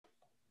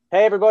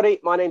Hey everybody,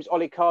 my name's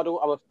Ollie Cardle.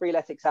 I'm a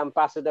Freeletics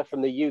ambassador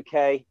from the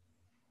UK.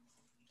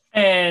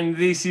 And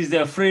this is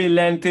the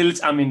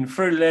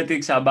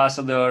Freeletics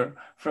ambassador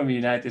from the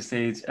United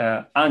States,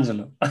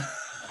 Angelo.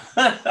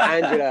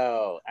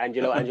 Angelo.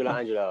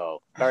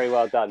 Very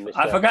well done,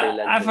 I Mr. forgot. I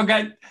Freelentils.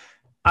 forgot.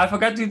 I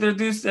forgot to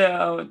introduce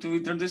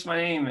my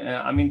name.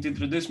 To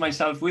introduce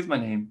myself with my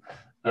name.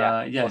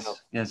 Yeah, Yes, well,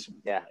 yes.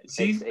 yeah.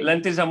 See,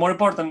 lentils are more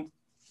important.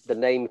 The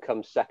name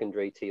comes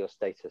secondary to your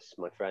status,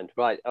 my friend.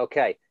 Right,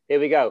 okay, here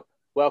we go.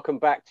 Welcome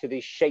back to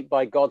the Shaped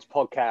by Gods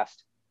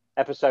podcast,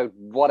 episode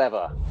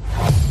whatever.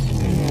 5,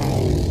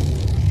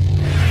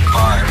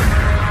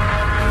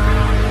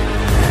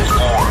 4,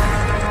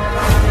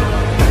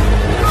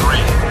 3,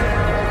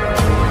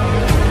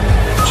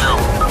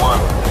 2, 1,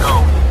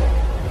 go.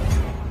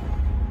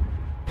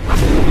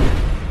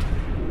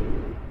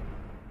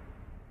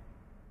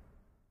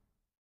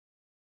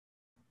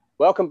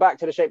 Welcome back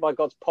to the Shaped by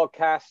Gods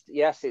podcast.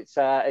 Yes, it's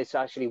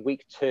actually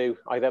week 2.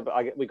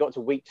 We got to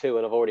week 2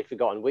 and I've already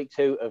forgotten. Week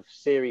 2 of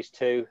series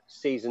 2,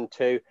 season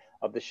 2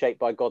 of the Shaped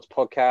by Gods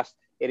podcast.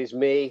 It is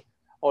me,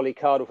 Ollie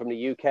Cardle from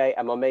the UK,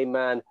 and my main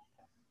man,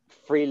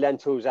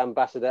 Freelentils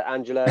ambassador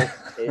Angelo,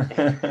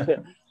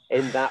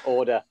 in that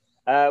order.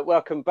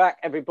 Welcome back,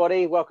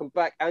 everybody. Welcome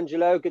back,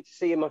 Angelo. Good to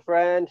see you, my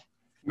friend.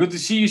 Good to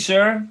see you,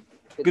 sir.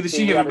 Good to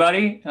see you,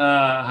 everybody.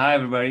 Hi,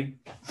 everybody.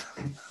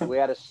 We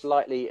had a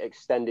slightly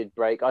extended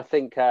break. I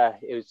think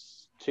it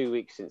was 2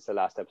 weeks since the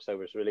last episode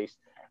was released.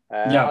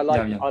 I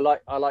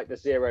like the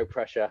zero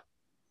pressure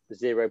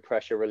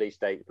release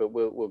date, but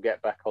we'll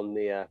get back on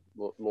the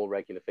more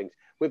regular things.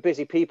 We're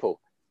busy people,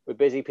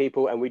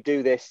 and we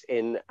do this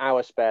in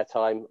our spare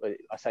time.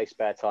 I say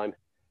spare time.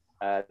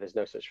 There's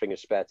no such thing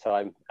as spare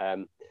time.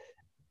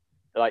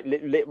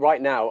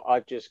 Right now,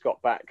 I've just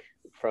got back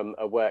from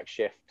a work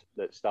shift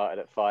that started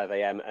at 5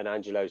 a.m. and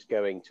Angelo's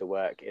going to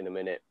work in a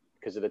minute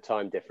because of the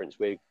time difference.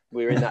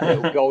 We're in that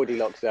little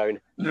Goldilocks zone.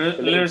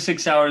 Little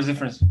 6 hours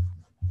difference.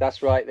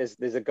 That's right.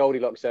 There's a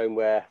Goldilocks zone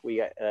where we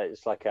get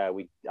it's like our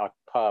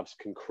paths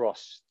can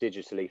cross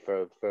digitally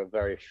for a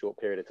very short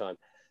period of time.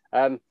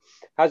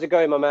 How's it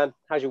going, my man?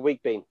 How's your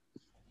week been?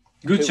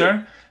 Good,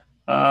 sir.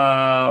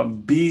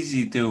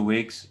 Busy 2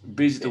 weeks.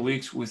 Busy 2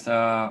 weeks with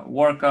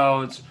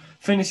workouts,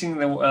 finishing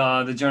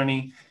the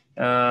journey,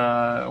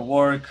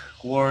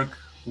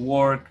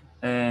 work,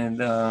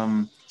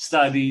 and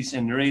studies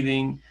and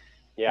reading.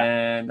 Yeah.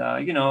 And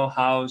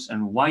house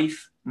and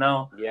wife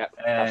now. Yeah.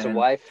 That's a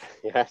wife.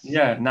 Yes.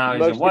 Yeah. Now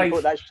Most is a wife.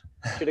 That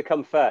should have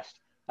come first.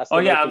 That's the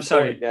I'm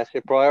sorry. That's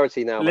your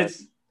priority now.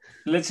 Let's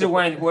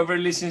rewind. Whoever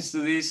listens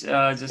to this,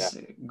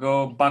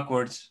 go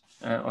backwards.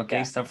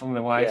 Okay, start from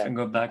the wife and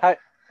go back.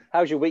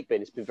 How's your week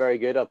been? It's been very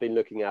good. I've been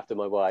looking after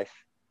my wife.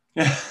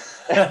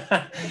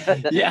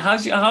 Yeah,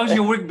 how's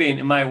your week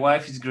been? My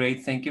wife is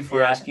great. Thank you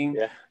for asking.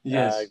 Yeah.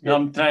 Yes,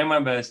 I'm trying my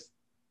best.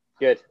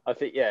 Good. I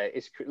think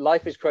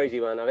life is crazy,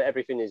 man. I mean,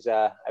 everything's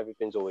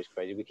always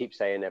crazy. We keep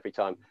saying every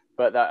time,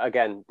 but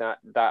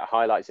that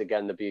highlights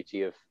again the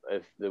beauty of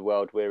the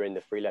world we're in,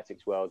 the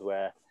Freeletics world,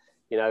 where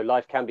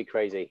life can be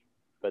crazy,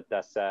 but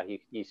that's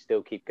you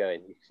still keep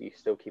going. You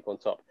still keep on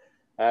top.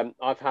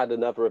 I've had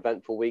another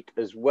eventful week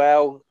as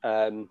well.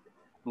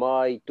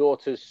 My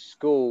daughter's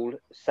school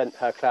sent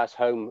her class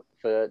home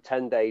for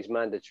 10 days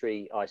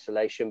mandatory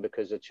isolation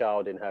because a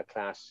child in her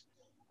class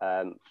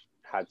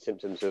had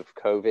symptoms of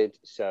COVID.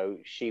 So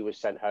she was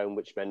sent home,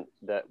 which meant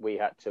that we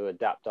had to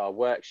adapt our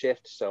work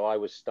shift. So I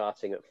was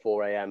starting at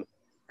 4 a.m.,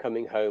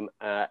 coming home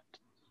at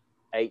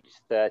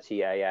 8:30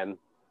 a.m.,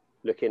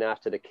 looking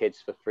after the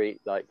kids for 3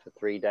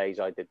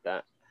 days. I did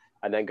that.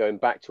 And then going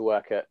back to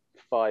work at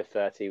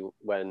 5:30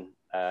 when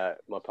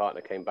my partner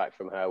came back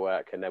from her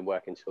work, and then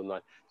working till 9.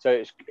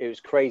 So it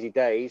was crazy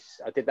days.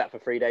 I did that for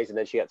 3 days, and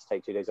then she had to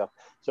take 2 days off.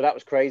 So that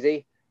was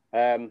crazy.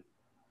 I've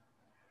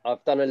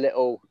done a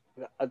little.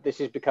 This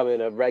is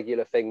becoming a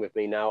regular thing with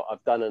me now.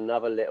 I've done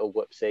another little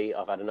whoopsie.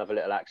 I've had another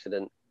little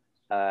accident.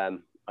 I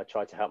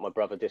tried to help my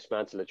brother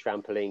dismantle a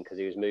trampoline because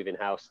he was moving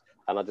house,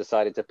 and I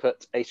decided to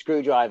put a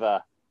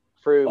screwdriver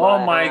through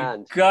my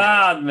hand.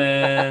 God,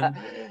 man.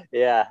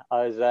 Yeah,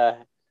 I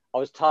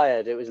was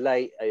tired. It was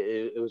late.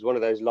 It was one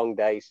of those long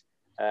days,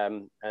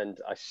 and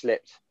I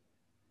slipped.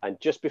 And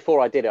just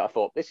before I did it, I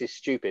thought, this is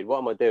stupid. What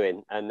am I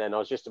doing? And then I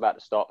was just about to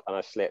stop, and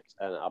I slipped,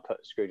 and I put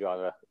a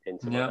screwdriver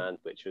into my hand,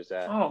 which was.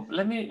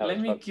 Let me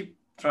keep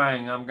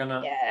trying. I'm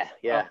gonna.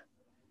 Yeah,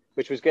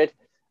 which was good.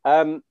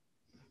 But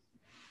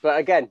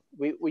again,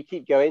 we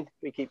keep going.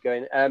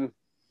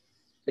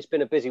 It's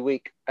been a busy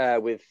week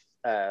with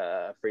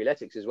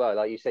Freeletics as well.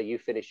 Like you say, you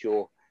finish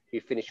your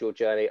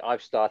journey.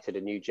 I've started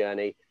a new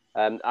journey.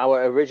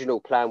 Our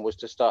original plan was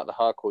to start the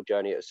hardcore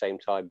journey at the same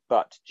time,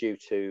 but due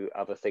to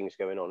other things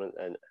going on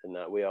and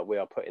that we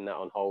are putting that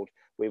on hold.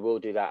 We will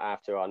do that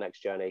after our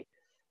next journey.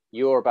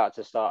 You're about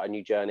to start a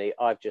new journey.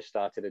 I've just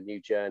started a new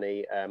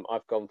journey.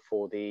 I've gone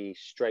for the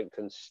strength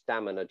and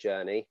stamina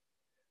journey,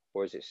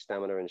 or is it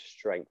stamina and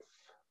strength?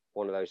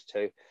 One of those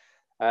two.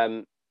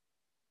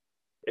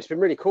 It's been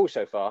really cool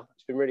so far.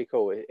 It's been really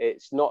cool.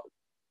 It's not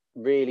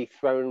really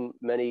thrown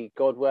many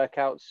God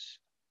workouts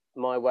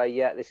my way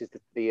yet. This is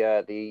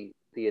the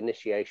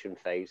initiation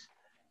phase,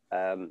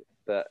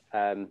 but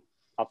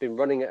I've been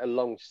running it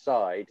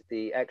alongside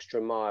the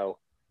Extra Mile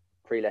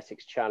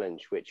Freeletics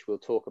Challenge, which we'll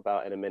talk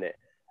about in a minute.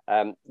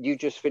 You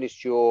just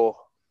finished your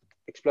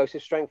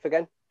explosive strength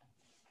again?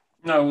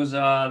 No, it was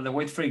the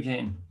weight-free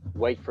game.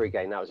 Weight-free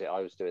game, that was it.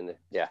 I was doing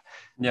Yeah.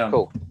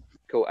 Cool.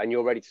 And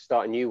you're ready to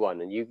start a new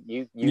one, and you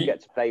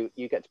get to play.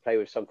 You get to play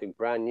with something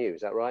brand new.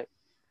 Is that right?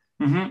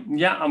 Mm-hmm.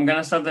 Yeah, I'm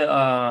gonna start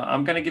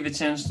I'm gonna give a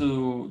chance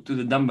to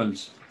the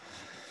dumbbells.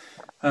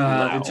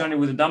 Wow. The journey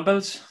with the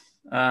dumbbells.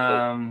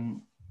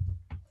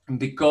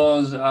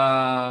 Because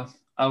I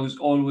was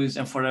always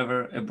and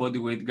forever a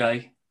bodyweight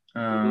guy,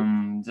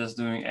 just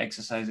doing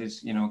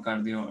exercises,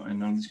 cardio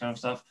and all this kind of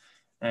stuff,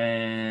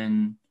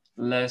 and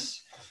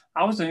less.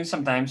 I was doing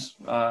sometimes,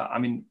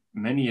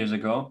 many years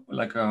ago,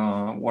 like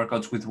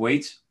workouts with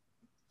weights,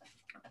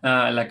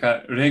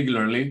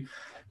 regularly,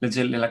 let's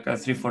say like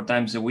 3-4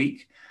 times a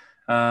week.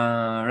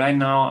 Right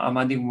now, I'm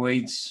adding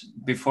weights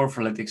before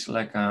Freeletics,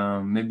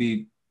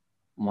 maybe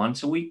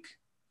once a week,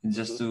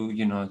 just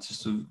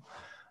to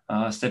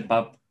step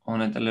up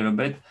on it a little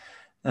bit.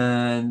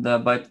 And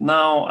but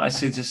now I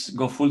say just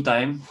go full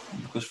time,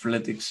 because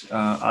Freeletics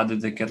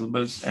added the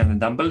kettlebells and the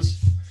dumbbells.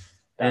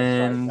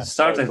 That's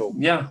started so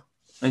cool.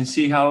 And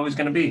see how it's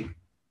gonna be.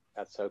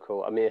 That's so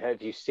cool. I mean,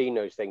 have you seen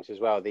those things as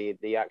well?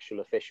 The actual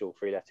official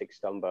Freeletics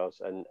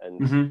dumbbells and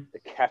the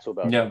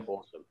kettlebells look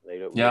awesome. They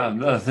look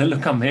they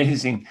look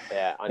amazing.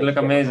 Yeah, they look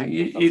amazing.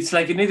 It's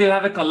like you need to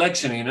have a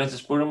collection,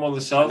 just put them all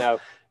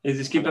yourself. You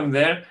just keep them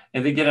there,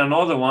 and they get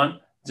another one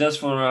just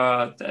for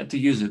to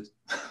use it.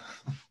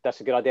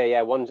 That's a good idea.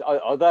 Yeah,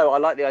 although I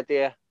like the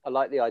idea. I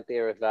like the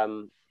idea of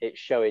it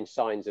showing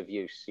signs of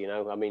use.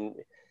 I mean,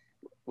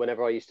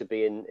 whenever I used to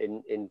be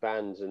in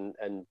bands and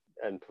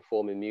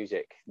performing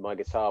music, my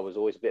guitar was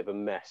always a bit of a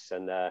mess,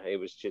 and it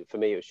was just, for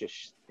me,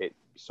 it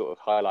sort of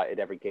highlighted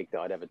every gig that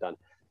I'd ever done.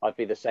 I'd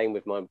be the same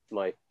with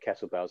my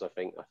kettlebells. I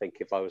think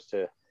if I was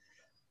to,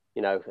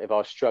 if I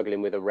was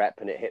struggling with a rep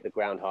and it hit the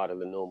ground harder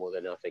than normal,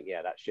 then I think,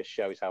 that just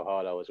shows how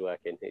hard I was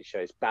working. It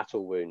shows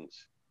battle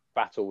wounds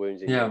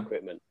in your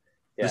equipment.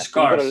 The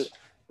scars.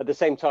 At the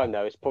same time,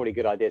 though, it's probably a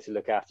good idea to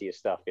look after your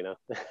stuff, Of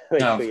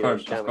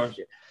course.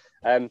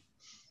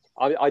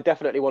 I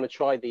definitely want to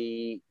try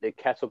the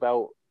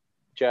kettlebell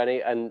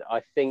journey, and I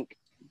think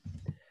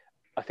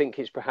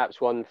it's perhaps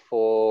one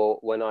for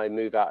when I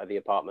move out of the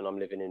apartment I'm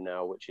living in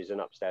now, which is an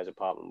upstairs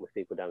apartment with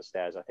people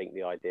downstairs. I think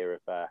the idea of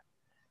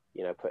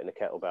putting the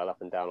kettlebell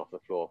up and down off the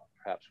floor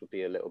perhaps would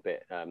be a little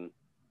bit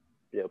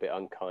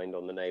unkind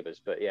on the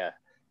neighbors. But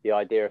the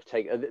idea of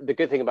the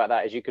good thing about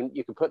that is you can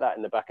put that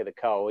in the back of the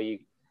car, or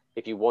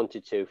if you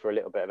wanted to, for a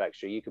little bit of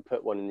extra, you could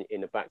put one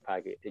in a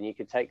backpack, and you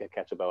can take a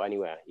kettlebell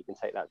anywhere. You can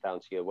take that down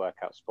to your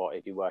workout spot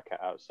if you work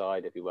out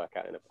outside, if you work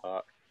out in a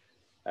park.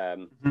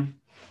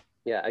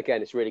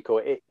 Again, it's really cool.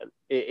 It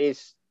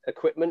is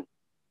equipment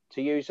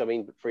to use. I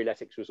mean,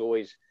 Freeletics was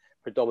always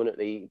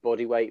predominantly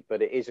body weight,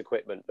 but it is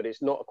equipment. But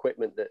it's not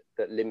equipment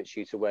that limits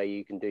you to where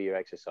you can do your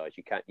exercise.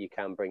 You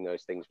can bring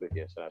those things with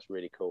you, so that's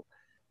really cool.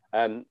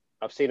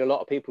 I've seen a lot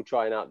of people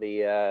trying out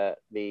the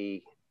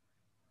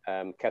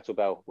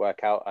kettlebell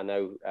workout. I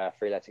know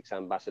Freeletics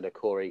ambassador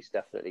Corey's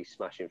definitely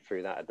smashing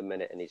through that at the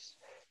minute, and he's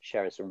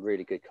sharing some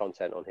really good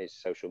content on his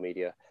social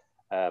media.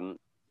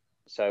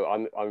 So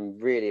I'm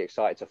really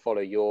excited to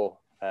follow your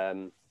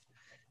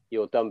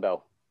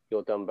dumbbell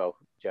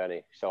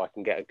journey, so I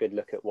can get a good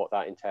look at what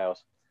that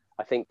entails.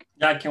 I think.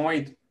 Yeah, I can't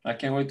wait. I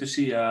can't wait to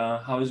see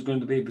how it's going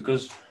to be,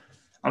 because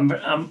I'm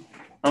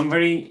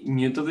very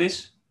new to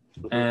this,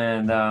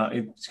 and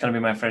it's gonna be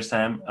my first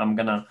time. I'm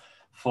gonna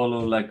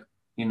follow a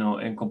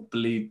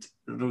complete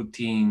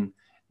routine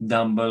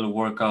dumbbell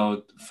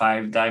workout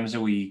 5 times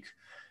a week,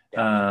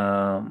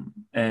 and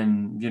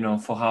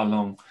for how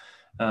long?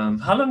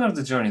 How long are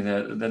the journey,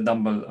 the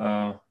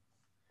dumbbell?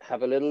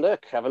 Have a little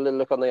look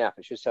on the app.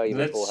 It should tell you.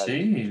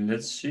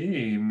 Let's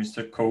see,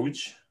 Mr.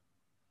 Coach.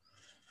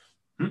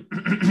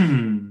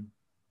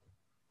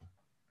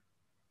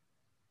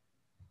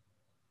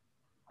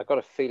 I've got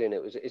a feeling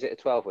is it a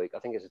 12-week? I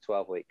think it's a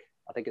 12-week.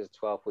 I think it's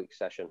a 12-week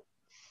session.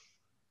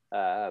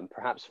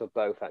 Perhaps for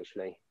both,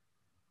 actually.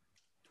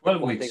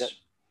 12 weeks.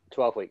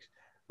 12 weeks.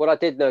 What I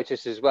did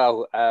notice as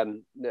well,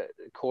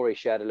 Corey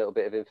shared a little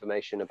bit of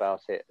information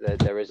about it.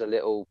 There is a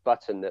little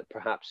button that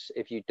perhaps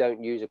if you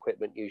don't use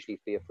equipment usually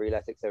for your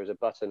Freeletics, there is a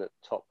button at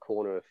the top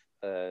corner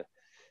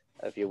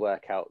of your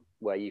workout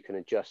where you can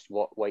adjust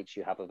what weights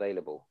you have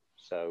available.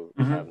 So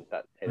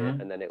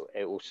and then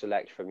it will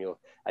select from your.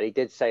 And he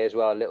did say as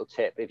well, a little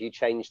tip: if you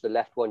change the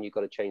left one, you've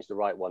got to change the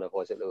right one,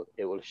 otherwise it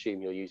will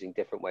assume you're using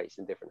different weights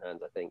in different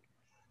hands, I think.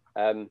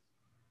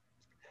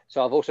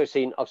 So I've also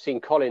seen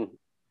Colin.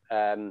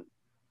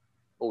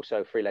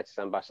 Also Freeletics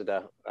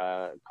ambassador,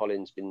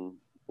 Colin's been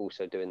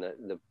also doing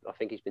I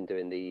think he's been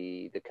doing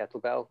the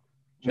kettlebell.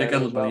 The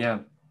kettlebell,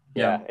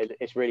 yeah.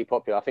 It's really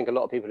popular. I think a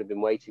lot of people have been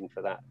waiting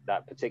for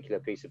that particular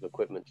piece of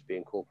equipment to be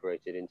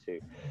incorporated into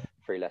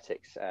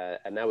Freeletics,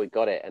 and now we've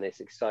got it, and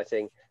it's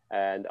exciting.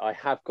 And I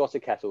have got a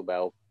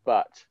kettlebell,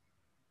 but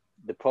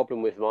the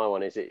problem with my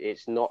one is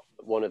it's not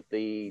one of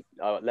the,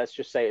 let's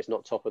just say it's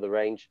not top of the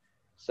range.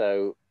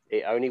 So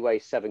it only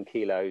weighs 7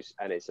 kilos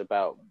and it's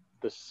about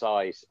the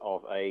size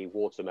of a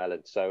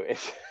watermelon. So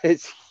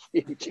it's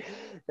huge.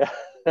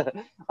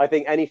 I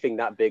think anything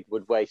that big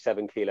would weigh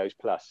 7 kilos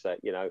plus,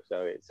 you know,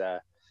 so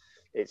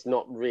it's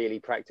not really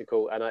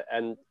practical.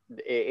 And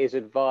it is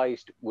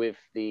advised with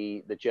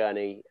the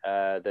journey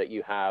that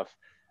you have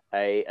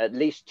at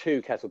least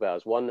 2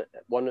 kettlebells,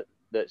 one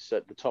that's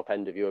at the top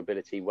end of your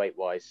ability weight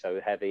wise,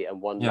 so heavy, and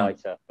one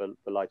lighter for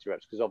lighter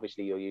reps, because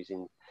obviously you're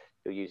using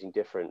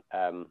different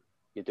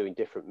you're doing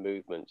different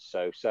movements,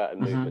 so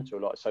certain movements are a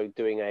lot. So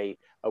doing a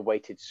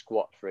weighted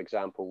squat, for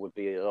example, would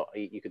be a lot,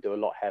 you could do a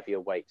lot heavier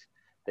weight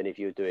than if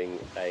you're doing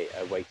a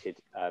weighted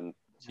a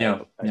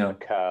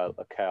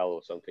curl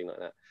or something like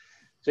that.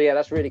 So yeah,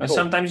 that's really cool. And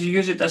sometimes you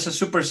use it as a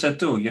superset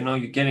too, you know,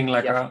 you're getting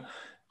like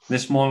the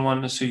small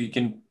one, so you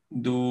can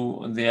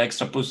do the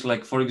extra push.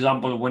 Like for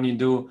example, when you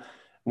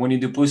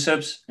do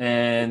push-ups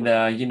and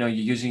you know,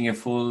 you're using a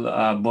full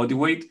body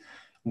weight,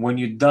 when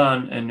you're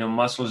done and your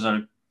muscles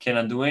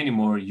cannot do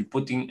anymore, you're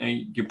putting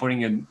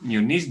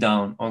your knees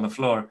down on the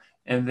floor,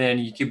 and then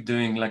you keep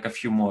doing like a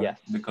few more,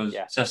 because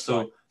just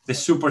so the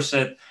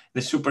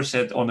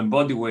superset on the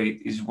body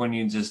weight is when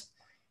you just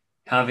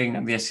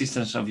having the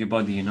assistance of your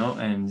body, you know,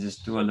 and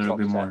just do a little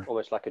bit more.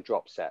 Almost like a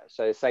drop set.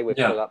 So same with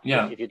pull-ups.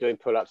 If you're doing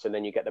pull-ups and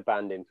then you get the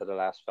band in for the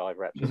last 5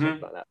 reps or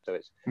something like that. So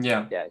it's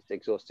it's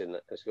exhausting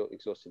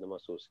the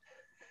muscles.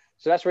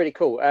 So that's really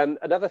cool.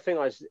 Another thing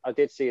I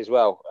did see as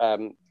well,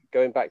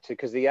 going back to,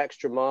 because the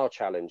extra mile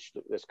challenge,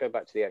 let's go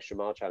back to the extra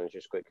mile challenge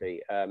just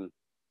quickly.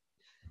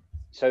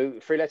 So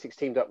Freeletics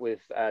teamed up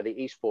with the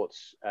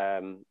esports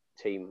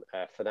team,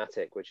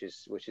 Fnatic, which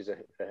is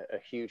a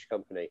huge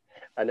company,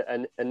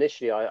 and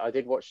initially I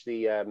did watch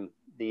the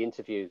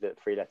interview that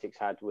Freeletics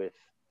had with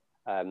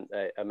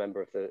a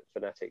member of the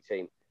Fnatic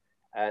team.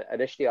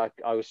 Initially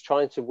I was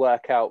trying to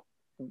work out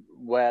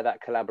where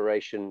that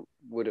collaboration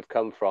would have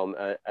come from,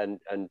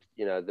 and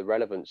you know, the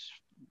relevance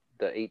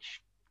that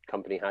each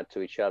company had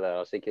to each other. I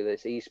was thinking,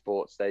 this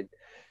esports,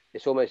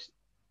 it's almost,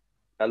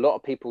 a lot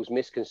of people's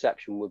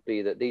misconception would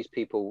be that these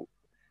people,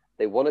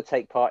 they want to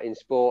take part in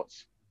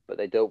sports, but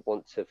they don't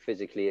want to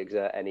physically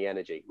exert any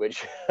energy,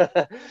 which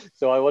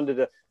so I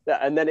wondered that.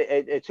 And then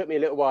it took me a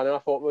little while, and I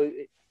thought, well,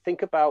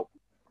 think about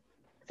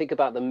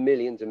the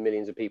millions and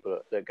millions of people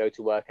that go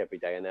to work every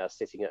day and they're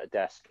sitting at a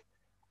desk,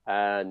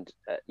 and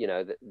you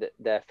know,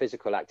 their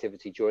physical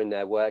activity during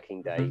their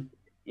working day,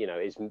 you know,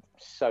 is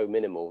so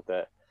minimal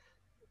that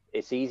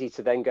it's easy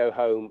to then go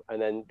home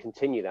and then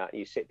continue that.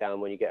 You sit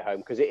down when you get home,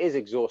 because it is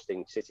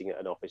exhausting sitting at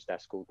an office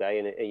desk all day,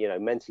 and you know,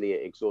 mentally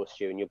it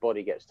exhausts you and your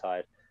body gets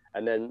tired.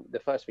 And then the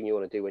first thing you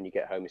want to do when you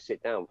get home is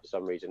sit down for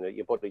some reason.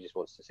 Your body just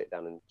wants to sit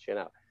down and chill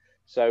out.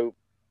 So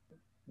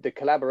the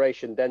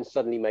collaboration then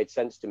suddenly made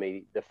sense to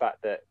me. The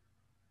fact that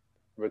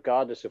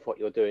regardless of what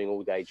you're doing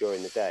all day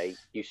during the day,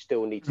 you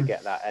still need to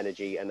get that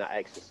energy and that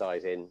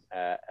exercise in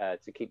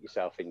to keep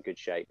yourself in good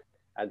shape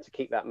and to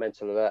keep that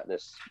mental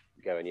alertness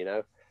going, you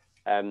know.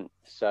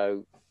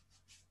 So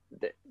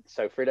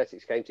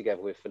Freeletics came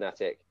together with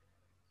Fnatic,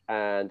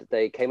 and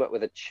they came up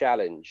with a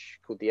challenge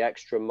called the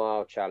Extra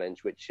Mile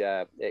Challenge, which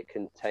it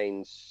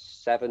contains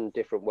 7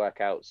 different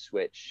workouts,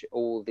 which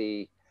all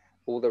the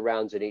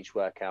rounds in each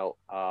workout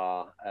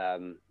are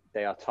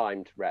they are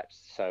timed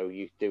reps. So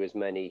you do as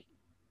many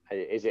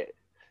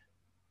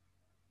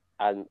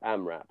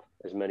AMRAP,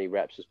 as many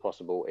reps as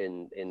possible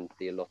in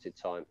the allotted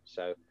time.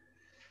 So,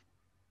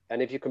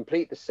 and if you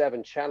complete the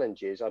 7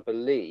 challenges, I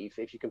believe,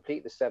 if you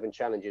complete the 7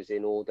 challenges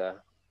in order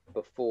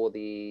before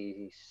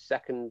the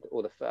second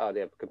or the third,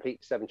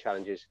 complete 7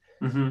 challenges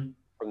from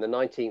the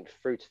 19th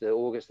through to the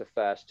August the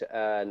 1st to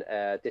earn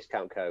a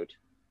discount code,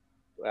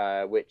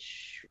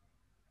 which,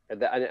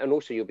 and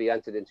also you'll be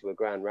entered into a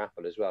grand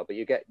raffle as well. But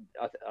you get,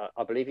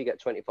 I believe you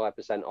get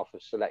 25% off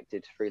of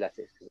selected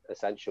Freeletics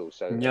essentials,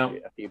 so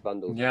a few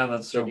bundles. Yeah,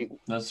 that's true.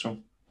 That's true.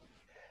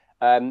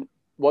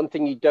 One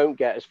thing you don't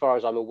get, as far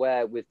as I'm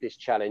aware, with this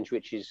challenge,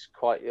 which is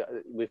quite,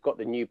 we've got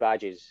the new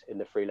badges in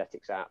the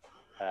Freeletics app,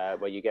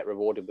 where you get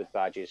rewarded with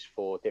badges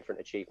for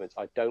different achievements.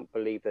 I don't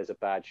believe there's a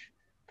badge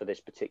for this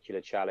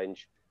particular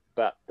challenge,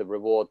 but the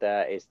reward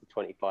there is the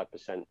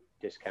 25%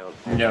 discount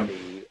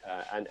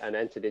and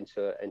entered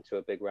into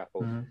a big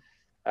raffle.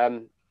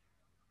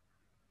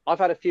 I've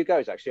had a few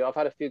goes, actually. I've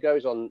had a few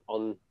goes on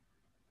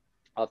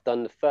I've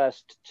done the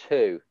first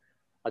 2.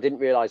 I didn't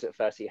realize at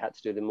first you had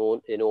to do them all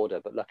in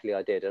order, but luckily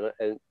I did.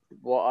 And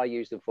what I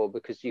use them for,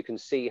 because you can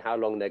see how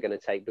long they're going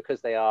to take,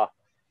 because they are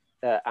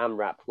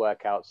AMRAP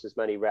workouts, as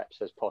many reps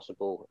as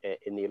possible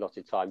in the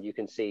allotted time. You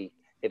can see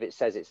if it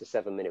says it's a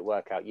 7-minute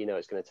workout, you know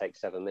it's going to take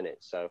 7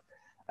 minutes. So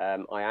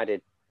I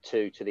added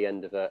 2 to the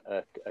end of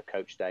a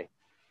coach day,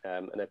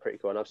 and they're pretty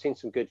cool. And I've seen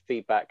some good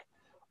feedback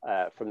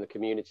from the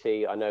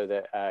community. I know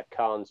that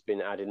Khan's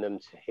been adding them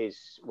to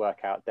his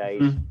workout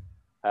days.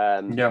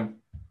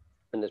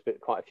 And there's been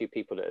quite a few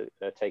people that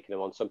are taking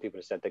them on. Some people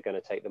have said they're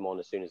going to take them on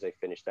as soon as they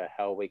finish their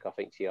Hell Week. I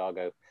think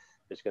Tiago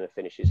is going to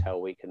finish his Hell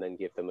Week and then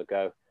give them a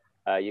go.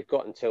 You've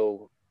got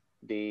until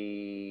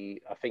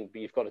I think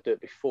you've got to do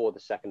it before the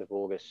 2nd of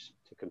August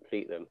to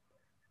complete them,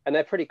 and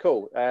they're pretty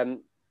cool. And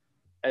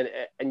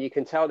you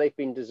can tell they've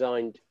been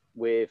designed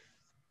with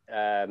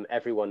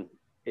everyone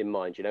in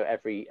mind. You know,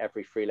 every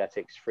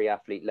freeletics free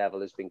athlete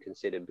level has been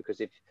considered,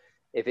 because if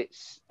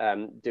it's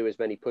do as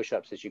many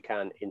push-ups as you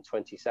can in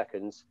 20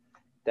 seconds,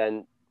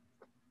 then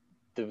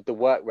the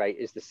work rate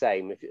is the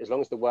same. As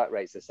long as the work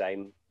rate's the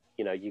same,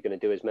 you know, you're going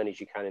to do as many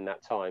as you can in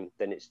that time,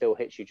 then it still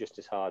hits you just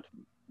as hard,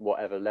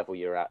 whatever level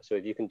you're at. So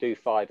if you can do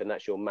 5 and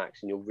that's your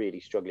max and you're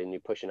really struggling and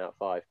you're pushing out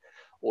 5,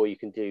 or you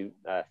can do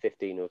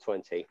 15 or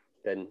 20,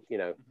 then, you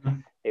know,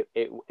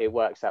 it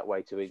works that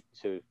way to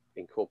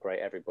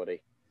incorporate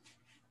everybody.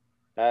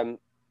 Yeah,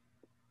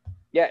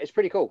 it's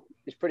pretty cool.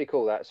 It's pretty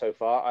cool that so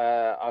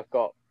far. I've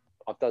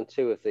done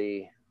 2 of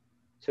the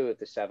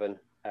 7.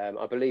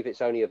 I believe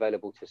it's only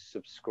available to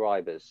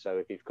subscribers. So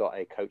if you've got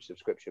a coach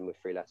subscription with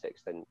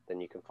Freeletics, then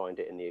you can find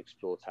it in the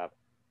Explore tab.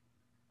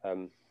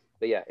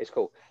 But yeah, it's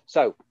cool.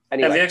 So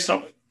anyway, the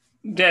extra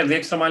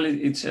mile,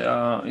 it's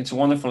a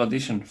wonderful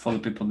addition for the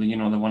people that, you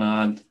know, they want to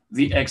add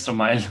the extra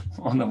mile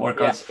on the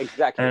workouts. Yeah,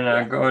 exactly.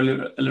 And go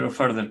a little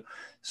further.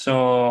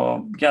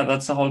 So yeah,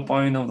 that's the whole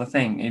point of the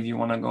thing. If you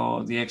want to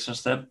go the extra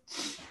step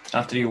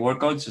after your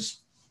workout,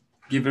 just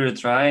give it a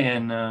try,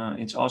 and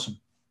it's awesome.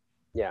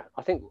 Yeah,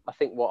 I think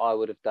what I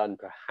would have done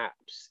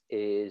perhaps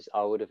is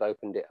I would have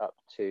opened it up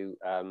to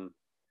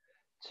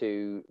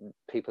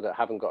people that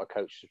haven't got a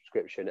coach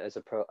subscription as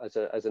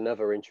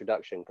another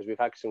introduction, because we've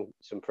had some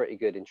pretty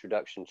good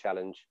introduction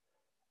challenges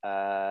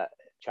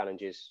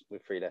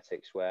with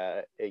Freeletics,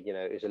 where, you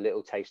know, it's a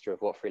little taster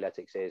of what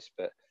Freeletics is,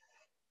 but,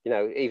 you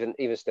know, even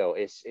still,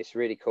 it's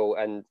really cool,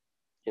 and,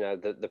 you know,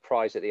 the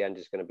prize at the end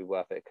is going to be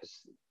worth it,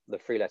 because the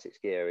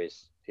Freeletics gear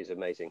is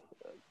amazing.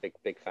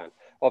 Big fan.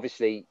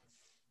 Obviously,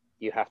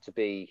 you have to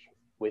be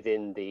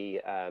within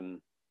the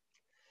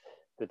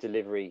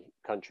delivery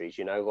countries,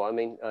 you know what I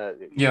mean?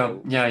 Yeah.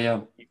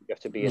 You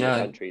have to be in the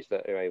countries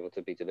that are able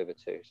to be delivered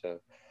to.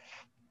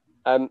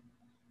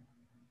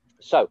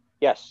 So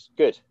yes,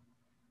 good.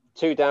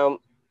 2 down,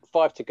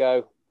 5 to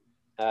go.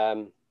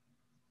 I'm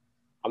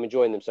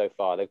enjoying them so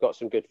far. They've got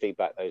some good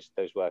feedback, those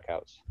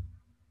workouts.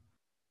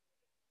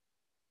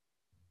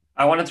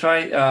 I want to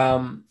try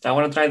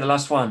the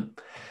last one,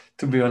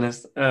 to be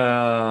honest,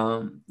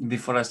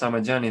 before I start my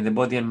journey, the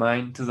body and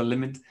mind to the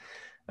limit,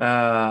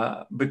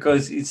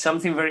 because it's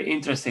something very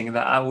interesting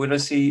that we don't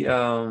see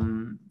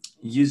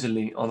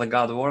usually on the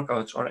guard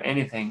workouts or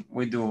anything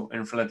we do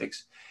in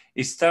Freeletics.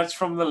 It starts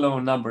from the low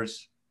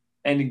numbers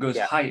and it goes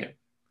higher.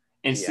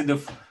 Instead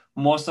of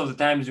most of the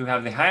times you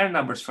have the higher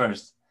numbers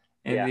first,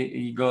 and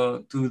you go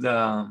to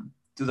the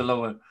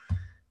lower.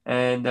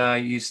 And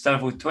you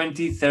start with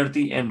 20,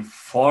 30, and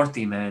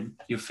 40, man.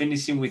 You're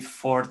finishing with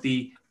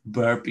 40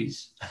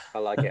 burpees. I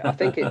like it. I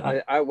think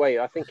I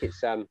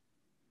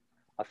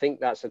think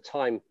that's a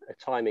time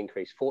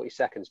increase, 40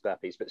 seconds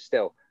burpees, but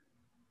still,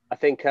 I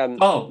think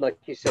like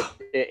you said,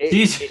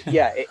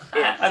 I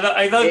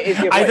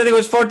thought it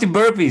was 40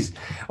 burpees.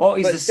 Oh,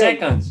 it's the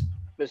seconds.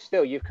 But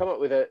still, you've come up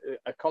with a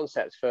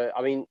concept for.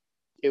 I mean,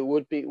 it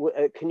would be.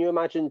 Can you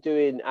imagine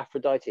doing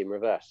Aphrodite in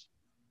reverse?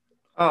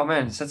 Oh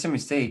man, such a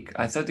mistake.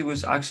 I thought it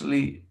was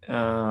actually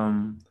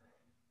the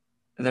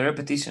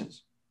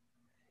repetitions.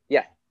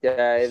 Yeah,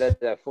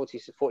 40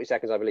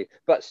 seconds, I believe.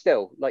 But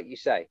still, like you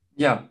say.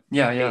 Yeah.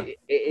 It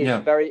is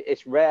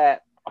it's rare.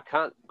 I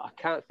can't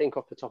think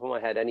off the top of my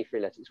head any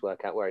Freeletics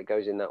workout where it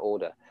goes in that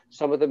order.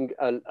 Some of them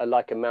are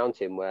like a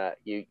mountain where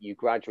you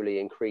gradually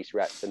increase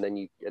reps and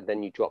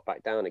then you drop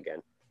back down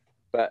again.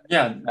 But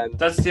yeah,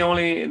 that's the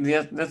only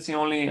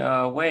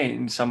way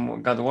in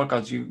some guard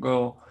workouts.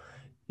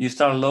 You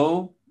start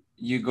low,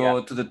 you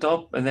go to the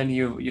top, and then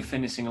you're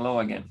finishing low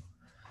again.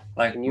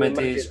 Like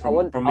Metis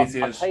from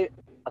Prometheus.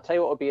 I'll tell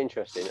you what would be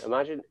interesting.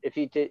 Imagine if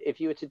you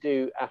were to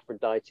do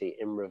Aphrodite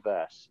in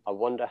reverse. I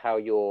wonder how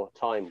your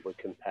time would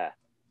compare.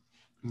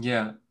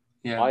 Yeah.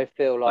 I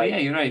feel like. Oh,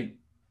 yeah, you're right. Do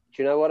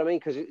you know what I mean?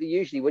 Because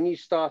usually when you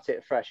start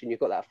it fresh and you've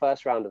got that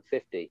first round of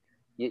 50,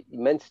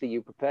 mentally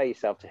you prepare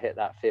yourself to hit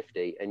that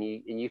 50, and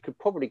you could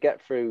probably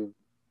get through.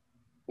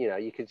 You know,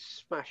 you could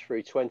smash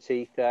through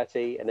 20,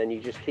 30, and then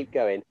you just keep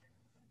going.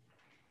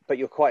 But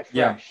you're quite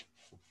fresh.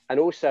 And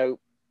also,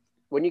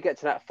 when you get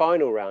to that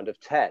final round of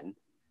 10,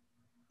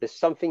 there's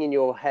something in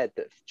your head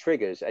that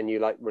triggers, and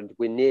you're like,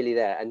 we're nearly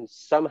there. And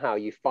somehow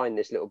you find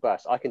this little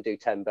burst. I can do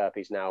 10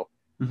 burpees now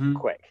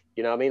quick.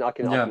 You know what I mean? I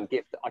can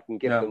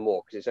give them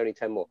more because it's only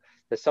 10 more.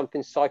 There's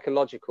something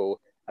psychological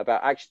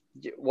about actually,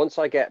 once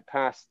I get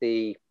past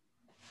the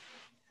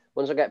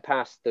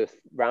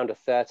round of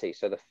 30,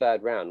 so the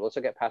third round, once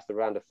I get past the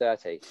round of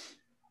 30,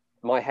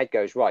 my head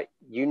goes, right,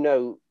 you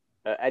know,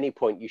 at any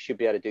point you should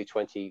be able to do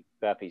 20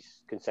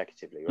 burpees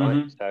consecutively,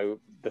 right?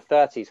 So the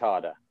 30 is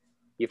harder.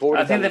 You've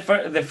already. I think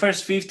the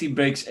first 50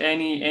 breaks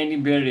any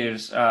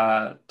barriers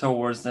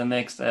towards the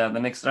next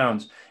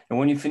rounds. And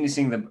when you're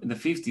finishing the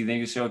 50, then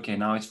you say, okay,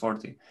 now it's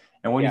 40.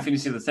 And when you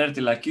finish the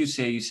 30, like you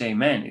say,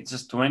 man, it's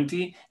just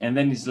 20, and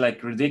then it's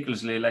like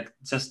ridiculously like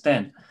just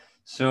 10.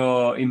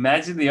 So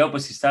imagine the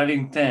opposite,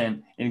 starting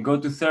 10 and go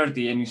to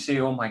 30, and you say,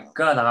 oh my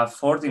God, I have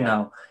 40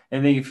 now.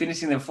 And then you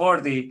finish in the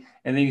 40,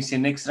 and then you say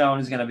next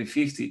round is going to be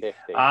 50.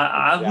 50.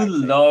 I would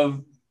Exactly.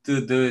 love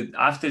to do it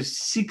after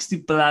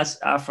 60 plus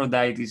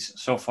Aphrodites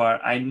so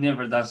far. I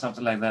never done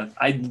something like that.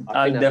 I'm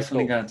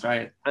definitely going to try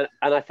it. And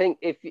I think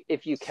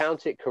if you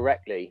count it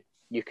correctly,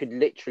 you could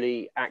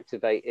literally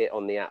activate it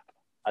on the app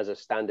as a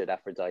standard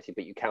Aphrodite,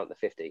 but you count the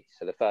 50.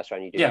 So the first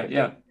round you do 50.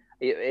 Yeah.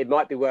 It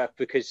might be worth,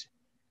 because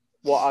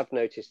what I've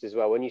noticed as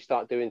well, when you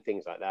start doing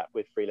things like that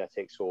with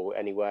freeletics or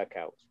any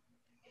workouts,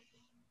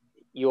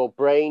 your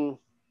brain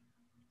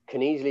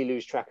can easily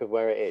lose track of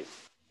where it is.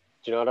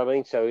 Do you know what I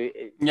mean? So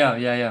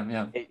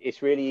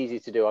it's really easy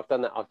to do. I've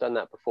done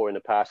that before in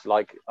the past.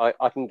 Like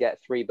I can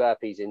get 3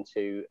 burpees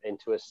into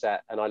a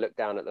set, and I look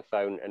down at the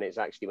phone and it's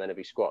actually meant to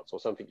be squats or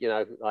something, you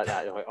know, like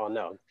that. You're like, oh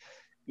no,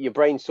 your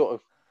brain sort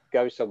of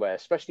goes somewhere,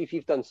 especially if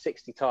you've done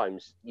 60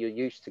 times. You're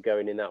used to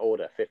going in that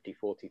order: 50,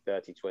 40,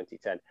 30, 20,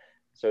 10.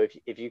 So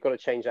if you've got to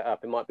change that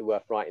up, it might be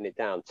worth writing it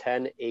down.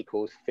 10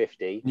 equals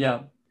 50.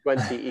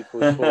 20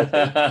 equals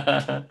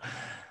 40.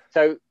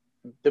 So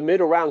the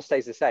middle round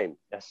stays the same.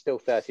 There's still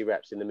 30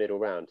 reps in the middle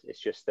round.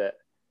 It's just that,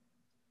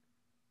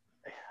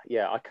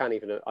 I can't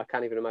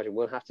even imagine.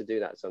 We'll have to do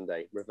that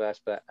someday. Reverse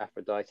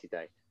Aphrodite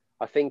day.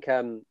 I think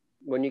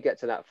when you get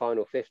to that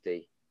final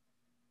 50,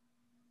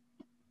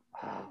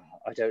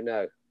 I don't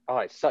know. Oh,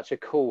 it's such a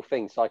cool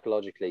thing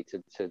psychologically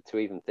to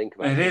even think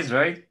about. It is,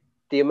 right?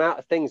 The amount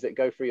of things that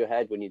go through your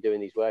head when you're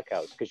doing these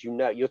workouts, because you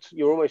know you've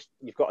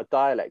got a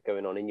dialect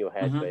going on in your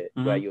head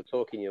where you're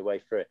talking your way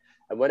through it.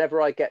 And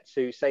whenever I get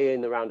to, say,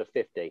 in the round of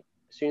 50,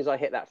 as soon as I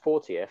hit that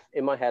 40th,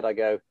 in my head I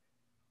go,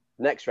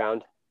 next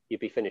round you'd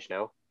be finished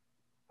now.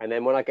 And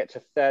then when I get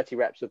to 30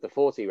 reps of the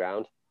 40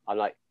 round, I'm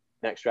like,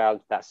 next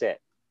round, that's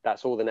it.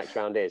 That's all the next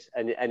round is.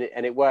 And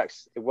it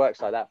works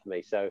like that for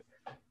me. So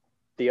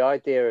the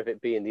idea of it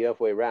being the other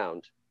way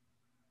around,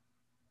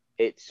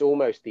 it's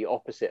almost the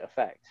opposite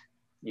effect.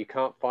 You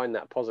can't find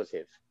that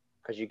positive,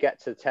 because you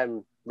get to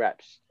 10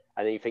 reps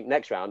and then you think,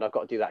 next round I've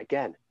got to do that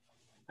again.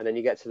 And then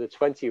you get to the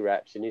 20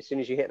 reps, and as soon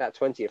as you hit that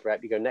 20th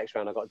rep, you go, next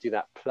round I've got to do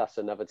that plus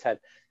another 10.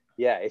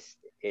 I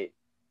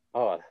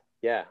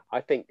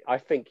think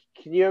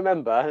can you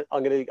remember,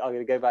 I'm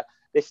gonna go back,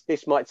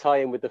 this might tie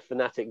in with the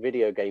Fnatic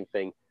video game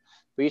thing.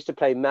 We used to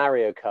play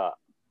Mario Kart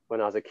when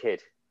I was a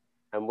kid,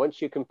 and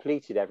once you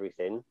completed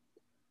everything,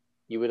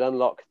 you would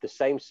unlock the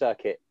same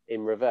circuit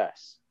in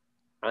reverse,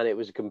 and it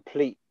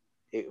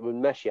would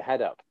mess your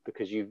head up,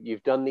 because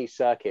you've done these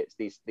circuits,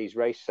 these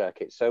race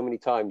circuits so many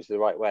times the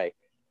right way.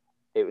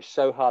 It was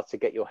so hard to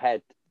get your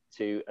head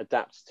to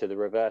adapt to the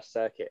reverse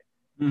circuit.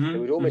 It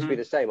would almost be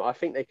the same. I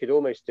think they could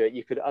almost do it.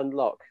 You could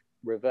unlock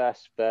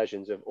reverse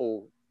versions of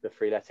all the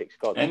freeletics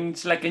gods. And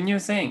it's like a new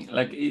thing.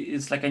 Like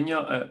it's like a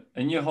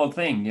new whole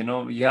thing. You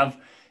know, you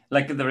have,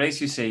 like the race,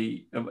 you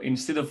say,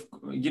 instead of,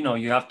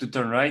 you have to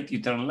turn right,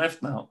 you turn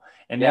left now.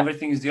 And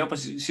everything is the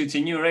opposite. So it's a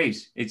new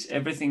race. It's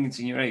a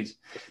new race.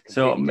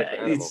 So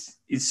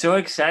it's so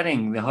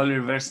exciting, the whole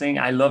reverse thing.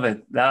 I love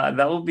it.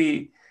 That would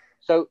be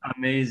so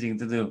amazing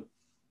to do.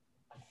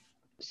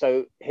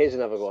 So here's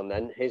another one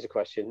then. Here's a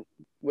question.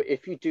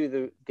 If you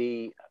do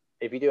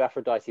if you do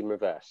Aphrodite in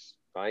reverse,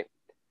 right?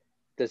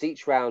 Does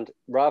each round,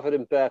 rather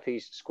than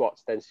burpees,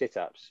 squats, then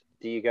sit-ups,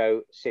 do you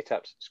go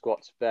sit-ups,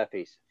 squats,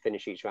 burpees,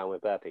 finish each round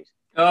with burpees?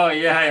 Oh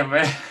yeah,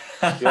 man.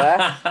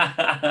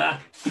 Yeah.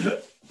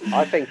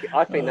 I think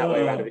that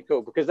way around would be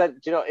cool, because then,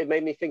 do you know, it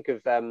made me think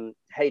of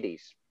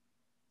Hades.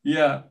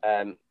 Yeah.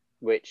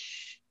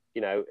 Which,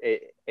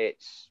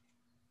 it's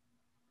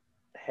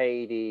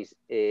Hades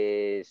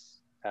is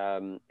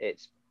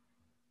it's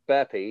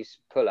burpees,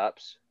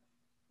 pull-ups,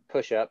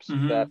 push-ups,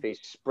 burpees,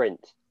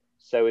 sprint.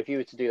 So if you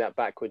were to do that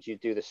backwards, you'd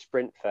do the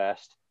sprint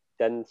first,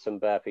 then some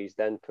burpees,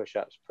 then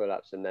push-ups,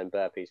 pull-ups, and then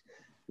burpees.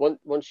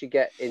 Once you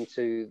get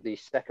into the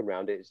second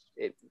round,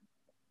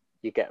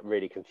 you get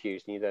really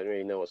confused and you don't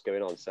really know what's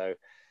going on. So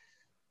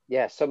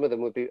yeah, some of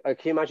them would be. Can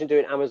you imagine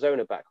doing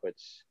Amazona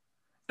backwards?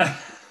 Can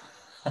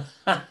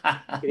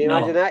you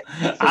imagine that?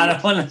 So I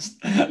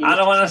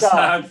don't want to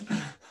start.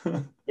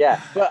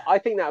 Yeah, but I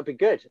think that would be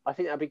good. I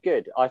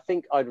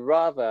think I'd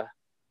rather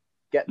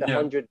get the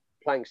 100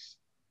 planks,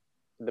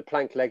 the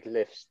plank leg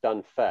lifts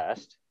done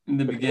first. In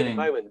the beginning.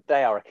 At the moment,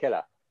 they are a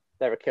killer.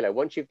 They're a killer.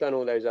 Once you've done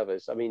all those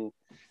others, I mean,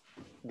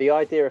 the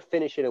idea of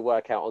finishing a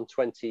workout on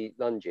 20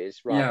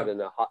 lunges rather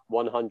than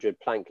 100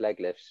 plank leg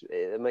lifts,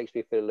 it makes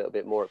me feel a little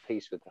bit more at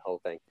peace with the whole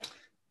thing.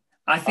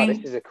 I think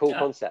this is a cool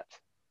concept.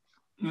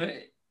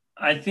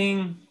 I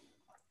think.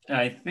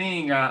 I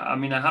mean,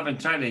 I haven't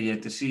tried it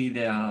yet to see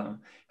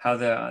how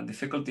the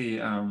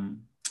difficulty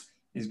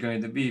is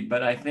going to be,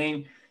 but I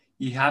think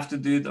you have to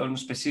do it on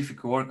specific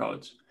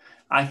workouts.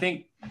 I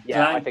think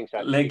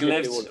leg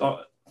lifts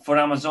for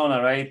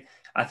Amazona, right?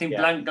 I think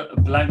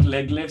blank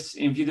leg lifts,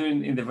 if you do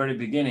it in the very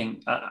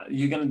beginning,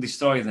 you're going to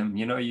destroy them.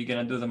 You're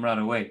going to do them right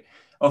away.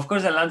 Of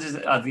course, the lunges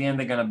at the end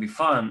are going to be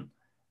fun,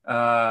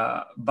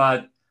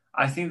 but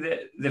I think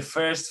the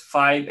first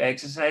 5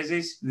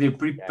 exercises, they're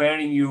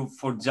preparing you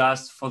for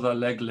the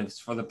leg lifts,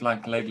 for the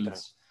plank leg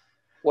lifts.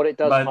 What it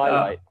does But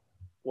highlight,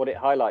 what it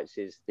highlights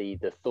is the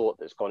thought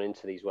that's gone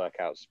into these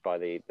workouts by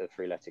the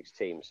Freeletics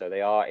team. So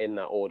they are in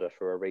that order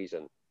for a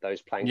reason.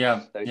 Those planks,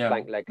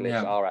 plank leg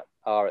lifts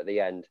are at the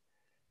end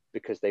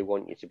because they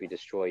want you to be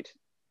destroyed,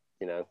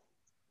 you know.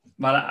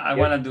 But I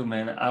want to do,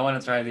 man. I want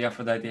to try the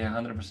Aphrodite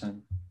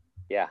 100%.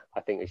 Yeah,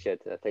 I think we should.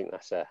 I think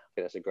that's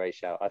a great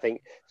shout. I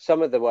think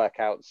some of the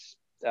workouts,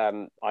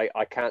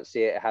 I can't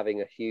see it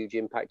having a huge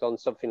impact on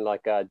something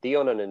like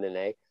Dion and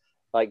Nene.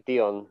 Like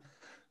Dion,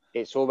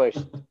 it's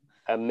almost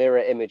a mirror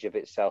image of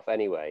itself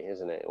anyway,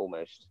 isn't it?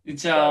 Almost.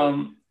 It's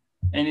and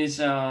it's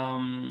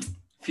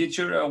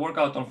feature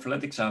workout on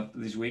Freeletics app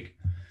this week.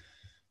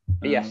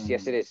 Yes,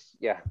 it is.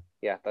 Yeah,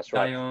 that's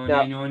right.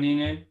 Now,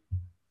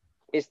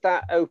 is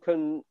that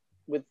open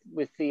with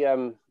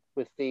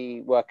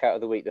the workout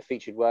of the week, the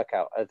featured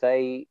workout? Are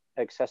they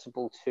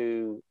accessible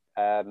to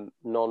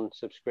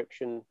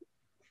non-subscription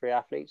free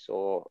athletes,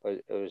 or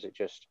is it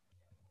just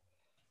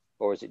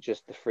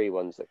the free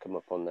ones that come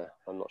up on there?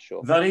 I'm not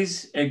sure. That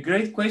is a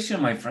great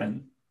question, my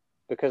friend.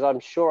 Because I'm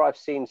sure I've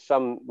seen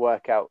some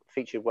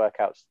featured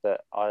workouts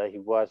that I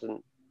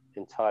wasn't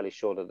entirely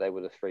sure that they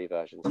were the free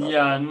versions.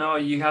 Yeah, no,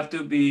 you have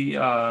to be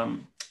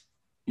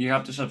you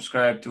have to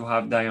subscribe to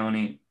have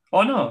Dione.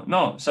 Oh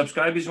no,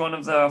 subscribe is one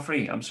of the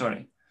free. I'm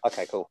sorry.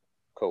 Okay, cool.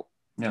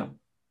 Yeah.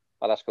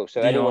 Oh, that's cool.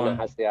 So anyone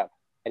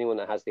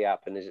that has the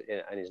app and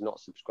is not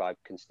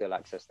subscribed can still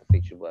access the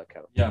featured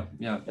workout. Yeah.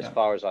 As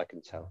far as I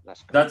can tell,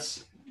 that's cool.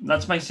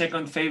 That's my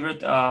second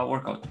favorite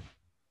workout.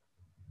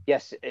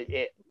 Yes,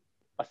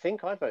 I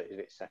think I voted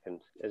it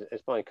second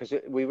as mine because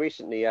we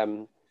recently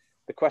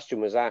the question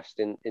was asked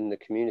in the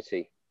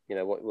community. You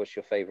know, what's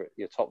your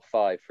top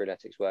 5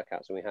 Freeletics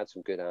workouts, and we had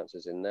some good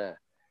answers in there.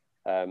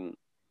 For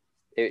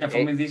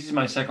me, this is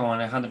my second one,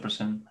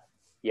 100%.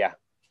 Yeah,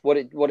 what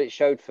it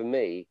showed for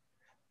me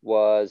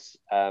was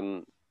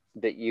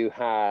that you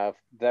have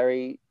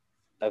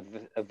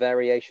a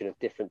variation of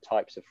different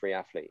types of free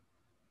athlete.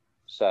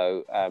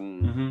 So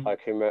I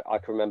can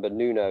remember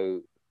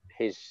Nuno,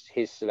 his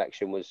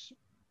selection was,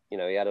 you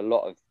know, he had a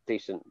lot of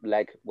decent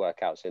leg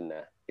workouts in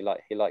there.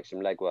 He liked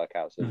some leg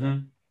workouts in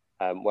there.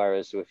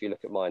 Whereas if you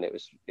look at mine, it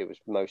was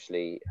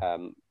mostly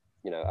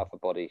you know, upper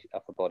body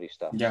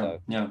stuff.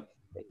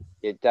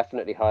 It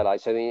definitely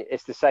highlights. I mean,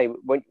 it's the same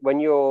when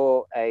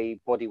you're a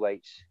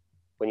bodyweight,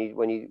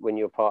 when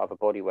you're part of a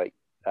bodyweight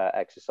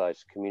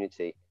exercise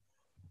community.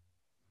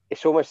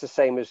 It's almost the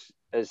same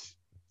as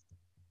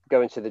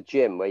going to the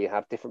gym, where you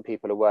have different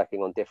people who are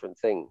working on different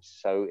things.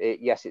 So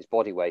yes, it's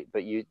bodyweight,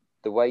 but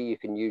the way you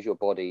can use your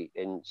body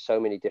in so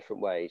many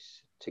different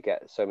ways to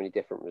get so many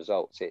different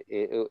results.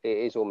 It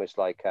is almost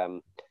like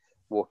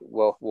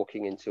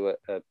walking into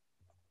a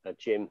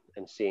gym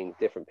and seeing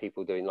different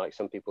people doing, like,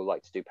 some people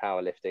like to do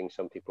powerlifting,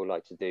 some people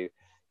like to do,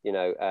 you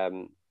know,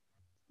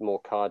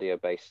 more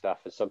cardio based stuff,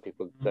 and some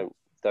people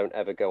don't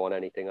ever go on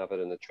anything other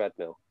than the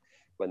treadmill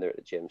when they're at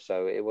the gym.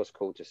 So it was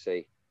cool to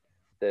see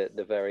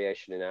the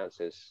variation in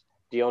answers.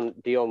 Dione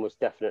was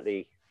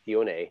definitely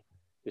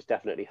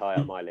high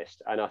on my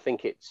list, and I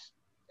think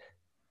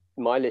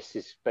my list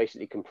is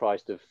basically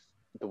comprised of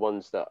the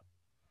ones that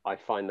I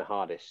find the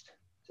hardest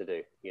to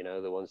do, you know,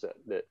 the ones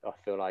that I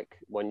feel like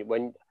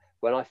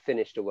when I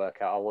finished a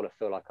workout, I want to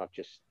feel like I've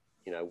just,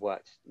 you know,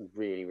 worked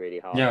really, really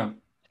hard to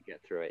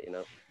get through it, you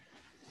know.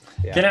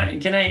 Yeah.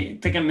 Can I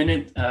take a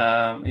minute?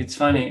 It's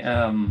funny.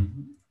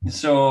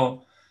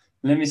 So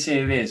let me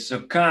say this.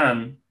 So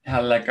Khan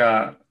had like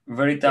a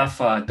very tough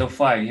top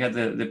 5. He had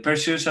the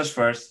Perseus as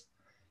first,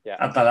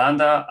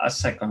 Atalanta as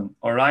second,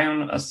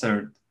 Orion as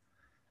third,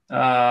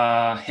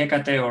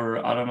 Hecate,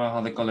 or I don't know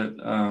how they call it,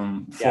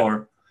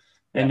 4,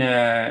 and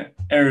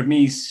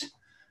Hermes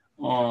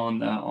on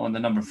the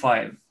number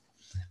 5.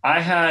 I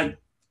had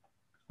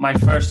my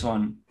first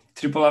one,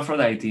 triple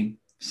Aphrodite.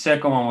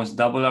 Second one was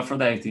double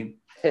Aphrodite.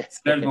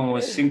 Third one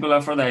was single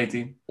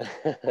Aphrodite.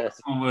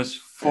 Fourth one was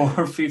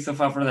 4/5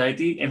 of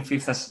Aphrodite, and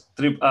fifth as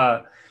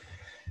triple.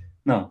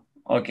 No,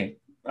 okay.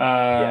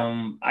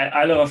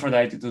 I love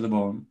Aphrodite to the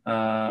bone.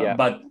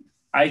 But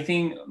I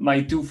think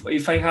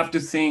if I have to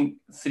think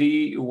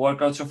 3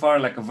 workouts so far,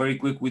 like a very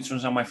quick, which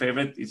ones are my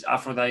favorite? It's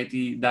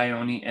Aphrodite,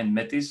 Dione, and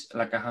Metis,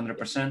 like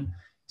 100%.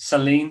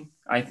 Selene,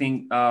 I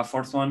think,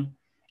 4th one.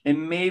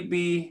 And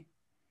maybe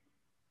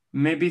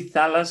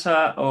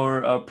Thalassa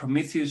or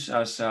Prometheus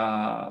as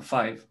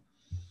 5.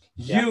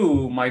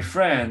 You, my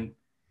friend,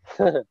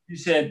 you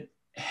said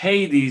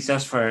Hades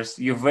as first.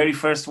 Your very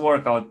first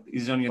workout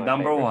is on your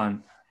number favorite.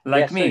 1.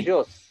 Like me.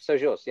 So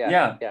yours.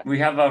 Yeah. We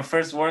have our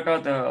first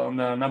workout on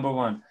the number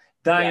 1.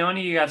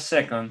 Dione, you have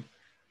second.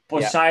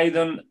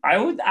 Poseidon. I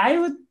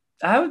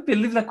would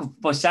believe like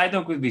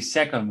Poseidon could be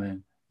second,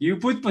 man. You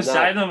put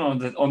Poseidon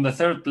on the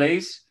 3rd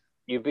place.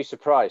 You'd be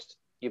surprised.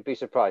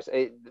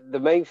 The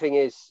main thing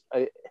is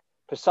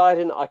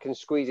Poseidon, I can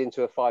squeeze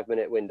into a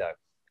 5-minute window.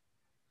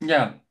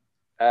 Yeah.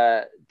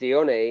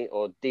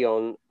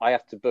 Dion, I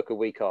have to book a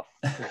week off.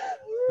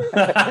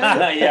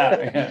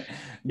 yeah.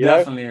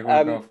 Definitely a week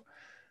off.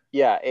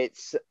 Yeah,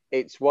 it's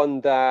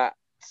one that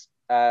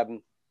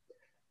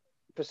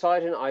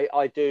Poseidon,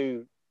 I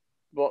do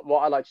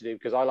what I like to do,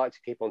 because I like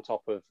to keep on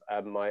top of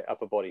my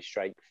upper body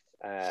strength,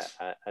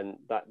 and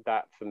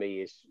that for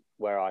me is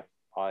where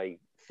I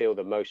feel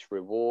the most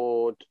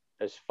reward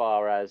as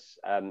far as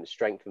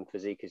strength and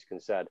physique is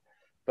concerned.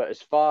 But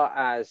as far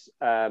as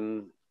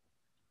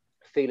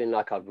feeling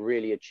like I've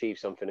really achieved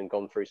something and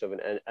gone through something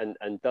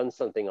and done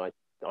something I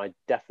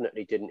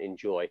definitely didn't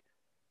enjoy,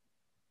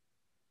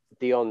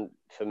 Dion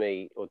for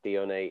me, or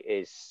Dione,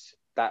 is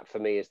that for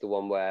me is the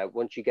one where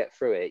once you get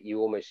through it,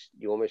 you almost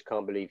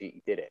can't believe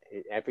you did it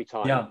every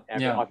time.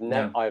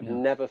 I've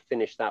never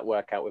finished that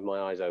workout with my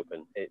eyes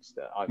open. It's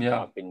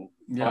I've been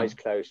eyes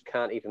closed,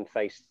 can't even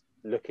face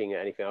looking at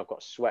anything. I've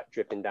got sweat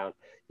dripping down.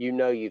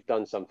 You've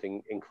done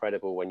something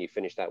incredible when you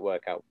finish that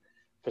workout.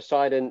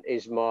 Poseidon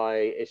is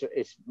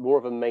it's more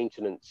of a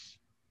maintenance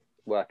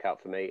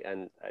workout for me,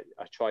 and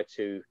I try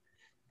to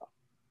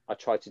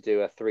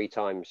do it 3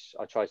 times.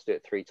 I try to do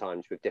it 3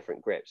 times with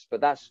different grips.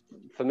 But that's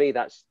for me.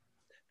 That's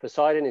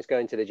Poseidon is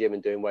going to the gym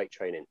and doing weight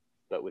training,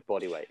 but with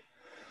body weight.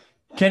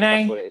 Can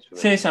I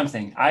say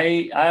something?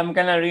 I'm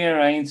gonna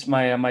rearrange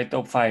my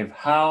top 5.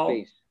 How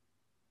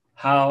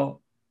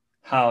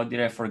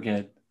did I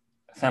forget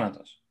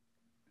Thanatos?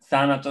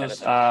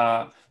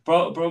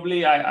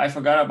 Probably I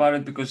forgot about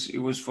it because it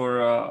was for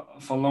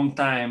a long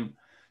time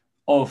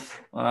off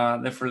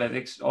the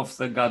Freeletics, off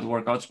the God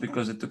workouts,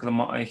 because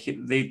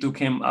they took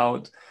him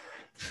out,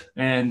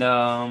 and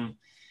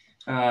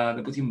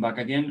they put him back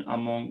again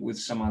among with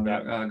some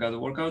other God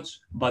workouts.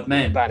 But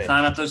man,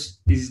 Thanatos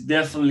is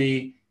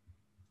definitely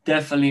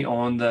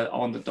on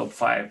the top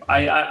 5.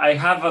 I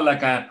have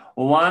a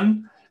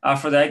 1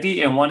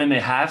 Aphrodite and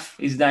 1.5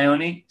 is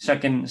Dione, so I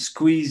can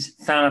squeeze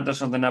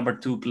Thanatos on the number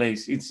 2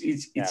 place. It's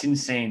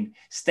insane.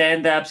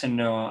 Stand-ups,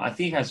 and I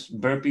think it has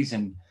burpees,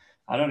 and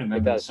I don't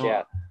remember. It does,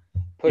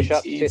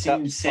 push-ups,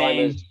 sit-ups,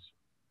 climbers,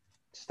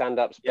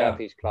 stand-ups,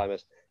 burpees,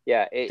 climbers.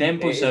 10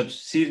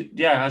 push-ups. It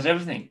has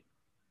everything.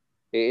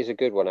 It is a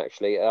good one,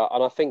 actually.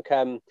 And I think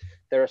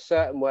there are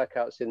certain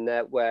workouts in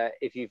there where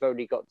if you've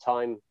only got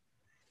time,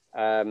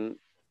 I mean,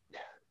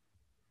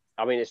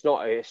 it's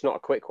not a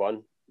quick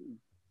one.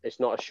 It's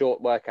not a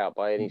short workout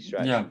by any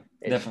stretch. Yeah,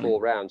 it's definitely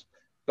 4 rounds.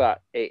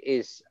 But it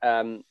is,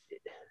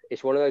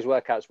 it's one of those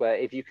workouts where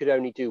if you could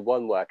only do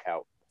one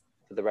workout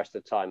for the rest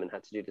of the time and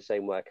had to do the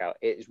same workout,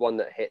 it is one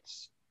that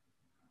hits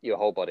your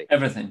whole body.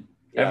 Everything.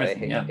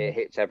 It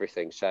hits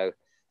everything. So,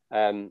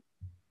 that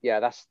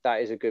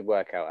is a good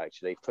workout,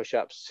 actually.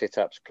 Push-ups,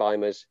 sit-ups,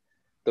 climbers.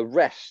 The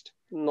rest,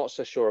 not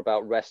so sure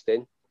about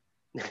resting.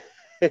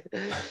 30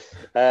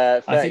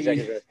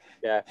 seconds rest.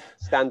 Yeah,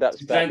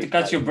 stand-ups. Trying to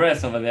catch your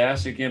breath over there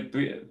so you can,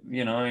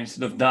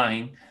 instead of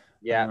dying.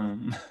 Yeah.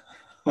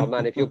 Oh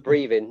man, if you're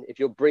breathing,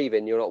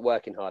 you're not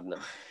working hard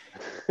enough.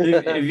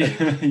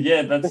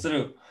 Yeah, that's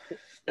true.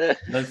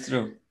 That's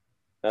true.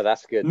 No,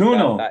 that's good.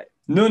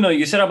 Nuno,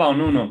 you said about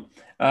Nuno.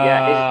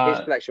 His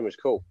flexion was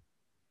cool.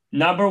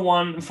 Number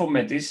 1 for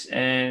Metis,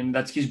 and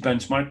that's his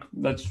benchmark.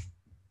 That's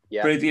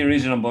pretty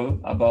reasonable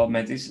about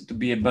Metis to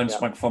be a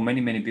benchmark for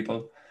many, many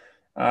people.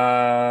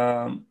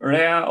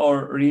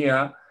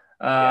 Rhea,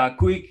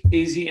 quick,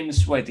 easy, and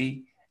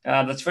sweaty.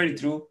 That's very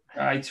true.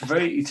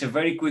 It's a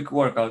very quick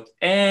workout,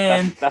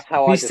 and that's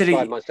how I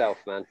describe myself,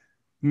 man.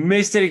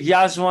 Mr.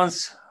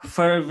 Yaswan's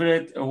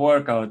favorite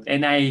workout,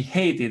 and I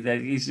hated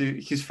that is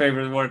his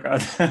favorite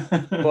workout.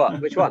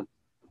 What? Which one?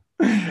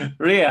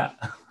 Rhea.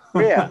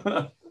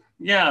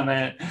 Yeah,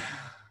 man.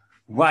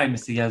 Why,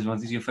 Mr.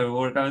 Yaswan, is your favorite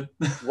workout?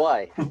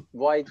 Why?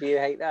 Why do you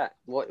hate that?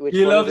 Which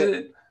he one loves is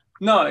it?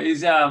 No,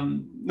 it's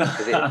I'm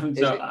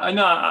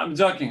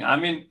joking. I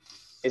mean,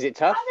 is it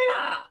tough?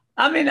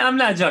 I mean, I'm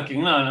not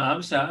joking. No,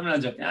 I'm sorry, I'm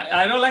not joking.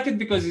 I don't like it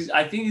because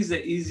I think it's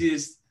the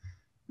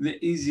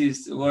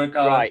easiest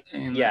workout. Right.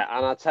 And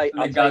I'll tell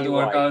you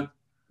workout. Why.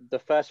 The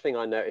first thing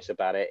I notice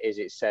about it is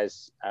it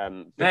says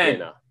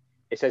beginner.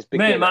 It says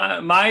beginner.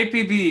 Man, my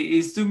PB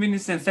is 2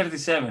 minutes and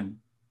 37.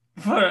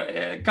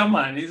 Come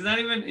on, it's not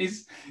even.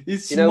 It's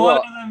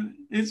smaller than.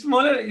 It's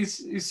smaller.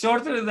 It's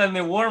shorter than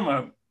the warm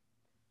up. Do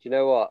you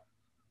know what?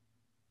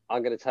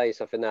 I'm going to tell you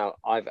something now.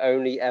 I've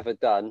only ever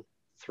done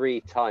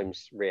 3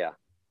 times Rhea.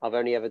 I've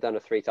only ever done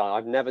a 3 times.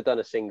 I've never done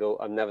a single.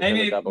 I've never done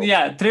a double.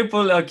 Yeah,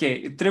 triple.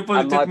 Okay, triple.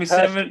 It took me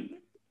 7.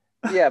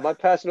 Yeah, my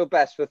personal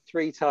best for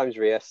 3 times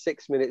Rhea,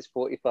 6 minutes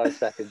 45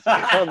 seconds.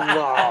 Come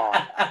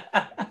on.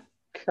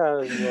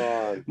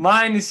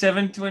 Mine is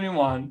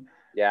 7:21.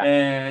 Yeah.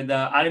 And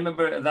I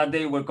remember that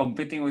day we're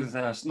competing with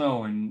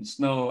Snow, and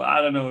Snow,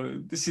 I don't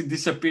know, she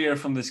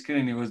disappeared from the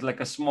screen. It was like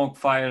a smoke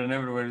fire and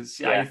everywhere.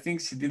 I think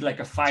she did like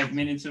a 5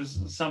 minutes or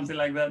something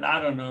like that. I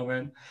don't know,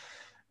 man.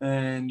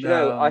 And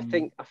I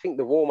think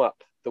the warm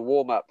up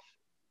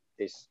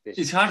is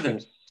harder.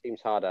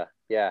 Seems harder.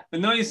 Yeah.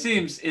 No, it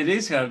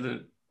is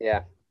harder.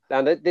 Yeah.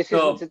 And this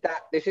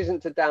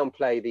isn't to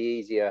downplay the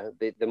easier,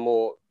 the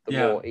more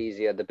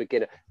easier the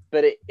beginner,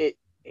 but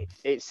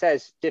it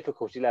says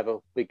difficulty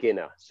level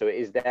beginner, so it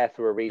is there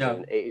for a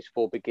reason. It is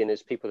for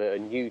beginners, people that are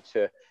new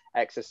to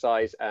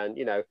exercise. And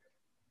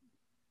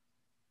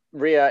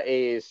Rhea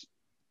is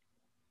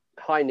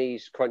high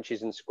knees,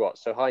 crunches, and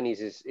squats. So high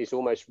knees is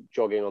almost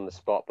jogging on the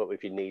spot, but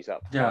with your knees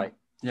up high.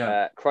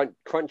 Yeah.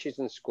 Crunches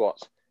and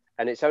squats,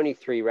 and it's only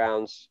 3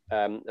 rounds,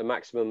 a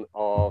maximum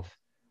of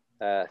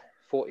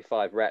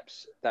 45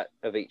 reps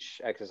of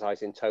each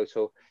exercise in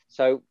total.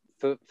 So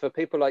for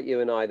people like you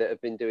and I that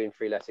have been doing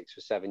freeletics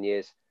for 7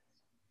 years,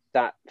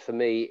 that for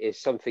me is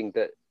something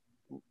that,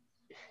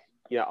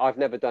 you know, I've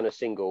never done a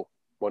single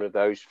one of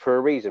those for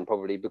a reason,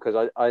 probably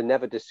because I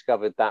never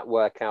discovered that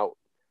workout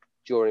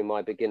during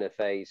my beginner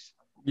phase.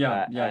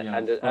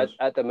 And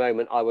at the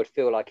moment, I would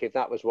feel like if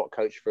that was what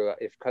Coach threw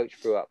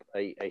up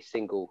a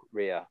single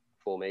RIA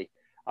for me,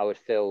 I would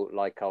feel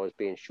like I was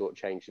being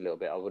shortchanged a little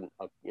bit. I wouldn't,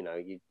 you know,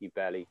 you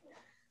barely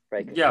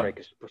break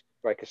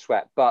a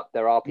sweat. But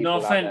there are people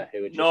out there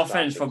who are just no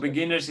offense, for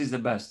beginners is the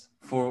best.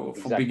 For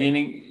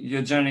beginning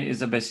your journey is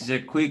the best. It's a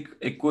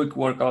quick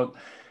workout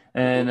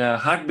and a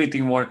heart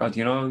beating workout.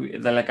 You know,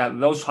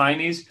 those high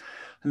knees.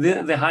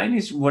 The high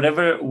knees,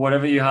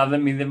 whatever you have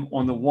them in them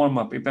on the warm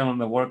up, even on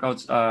the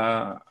workouts,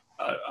 are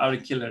a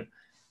killer.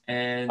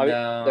 And I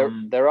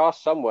mean, there are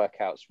some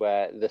workouts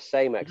where the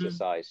same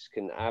exercise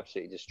can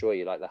absolutely destroy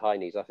you, like the high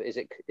knees.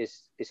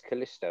 Is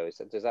Callisto?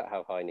 Does that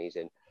have high knees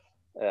in?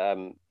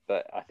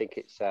 But I think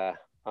it's oh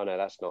no,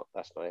 that's not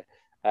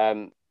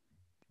it.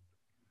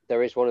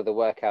 There is one of the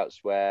workouts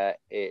where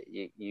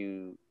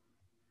you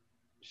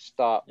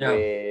start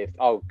with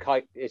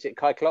is it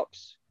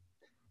Cyclops?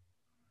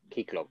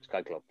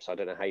 Cyclops. I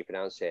don't know how you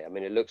pronounce it. I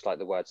mean, it looks like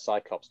the word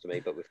Cyclops to me,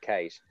 but with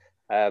K's.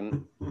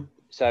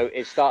 So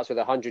it starts with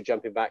 100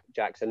 jumping back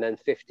jacks and then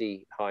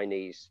 50 high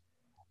knees,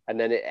 and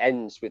then it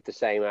ends with the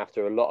same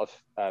after a lot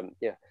of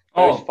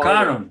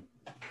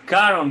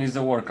Caron is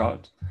the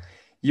workout.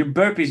 You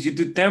burpees, you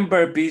do 10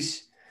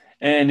 burpees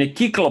and a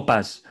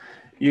Kiklopas.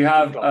 You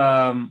have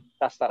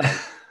that's that one.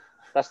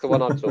 That's the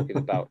one I'm talking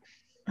about.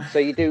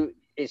 So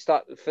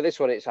for this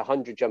one, it's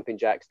 100 jumping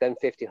jacks, then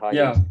 50 high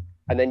knees.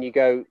 And then you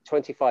go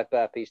 25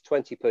 burpees,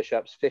 20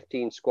 push-ups,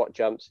 15 squat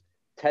jumps,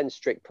 10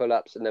 strict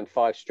pull-ups, and then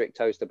 5 strict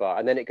toes to bar.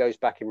 And then it goes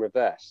back in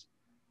reverse.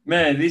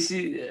 Man, this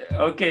is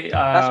okay.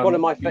 That's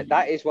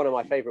that is one of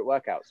my favorite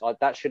workouts.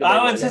 That should have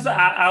been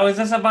I was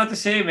just about to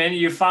say, man,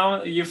 you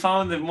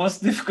found the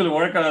most difficult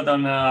workout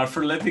on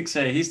Freeletics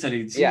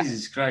history.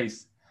 Jesus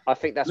Christ. I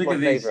think that's my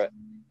favorite.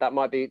 That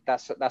might be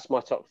that's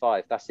my top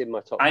 5. That's in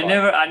my top 5.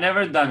 I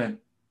never done it.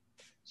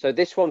 So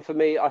this one for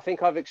me, I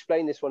think I've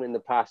explained this one in the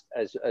past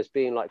as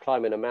being like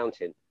climbing a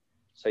mountain.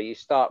 So you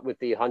start with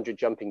the 100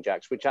 jumping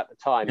jacks, which at the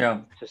time,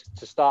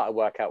 to start a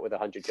workout with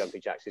 100 jumping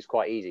jacks is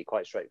quite easy,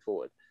 quite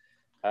straightforward.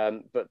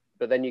 But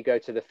then you go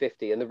to the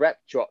 50 and the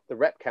rep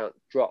count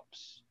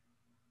drops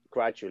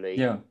gradually,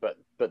 but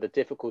the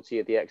difficulty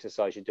of the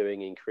exercise you're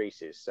doing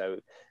increases. So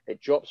it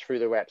drops through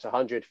the reps,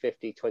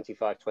 150,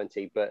 25,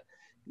 20, but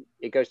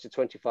it goes to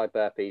 25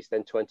 burpees,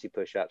 then 20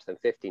 push-ups, then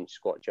 15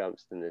 squat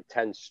jumps, then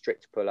 10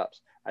 strict pull-ups,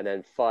 and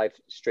then 5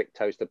 strict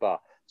toes to bar.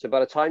 So by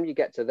the time you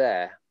get to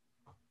there,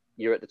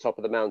 you're at the top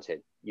of the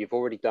mountain. You've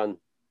already done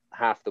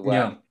half the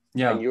work.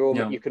 And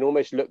you can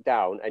almost look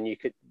down, and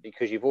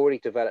because you've already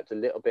developed a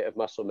little bit of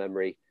muscle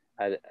memory,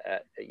 and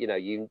you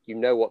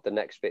know what the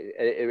next bit.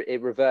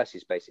 It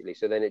reverses basically.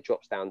 So then it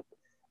drops down.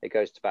 It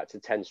goes back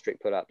to 10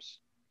 strict pull-ups,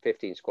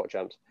 15 squat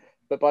jumps.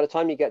 But by the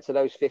time you get to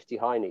those 50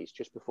 high knees,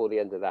 just before the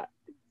end of that,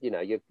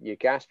 you're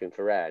gasping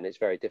for air, and it's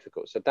very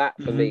difficult. So that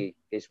for me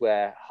is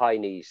where high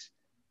knees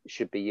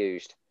should be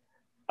used.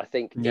 I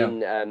think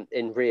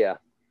in RIA,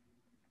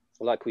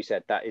 like we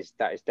said, that is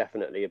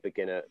definitely a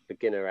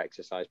beginner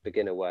exercise,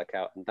 beginner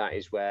workout, and that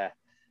is where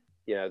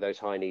those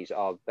high knees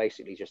are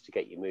basically just to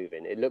get you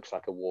moving. It looks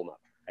like a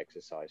warm-up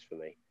exercise for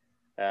me.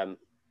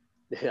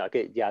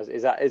 Yaz,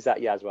 is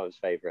that Yazwan's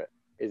favorite?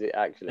 Is it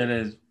actually? It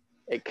is.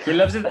 He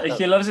loves it.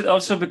 He loves it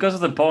also because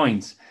of the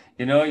points.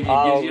 It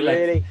gives you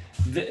really?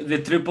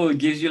 The triple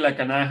gives you like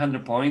a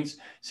 900 points.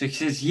 So he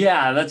says,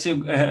 that's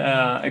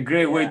a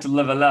great way to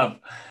level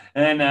up.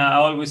 And I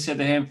always say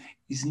to him,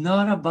 it's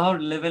not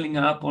about leveling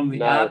up on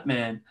the app,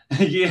 man.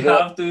 you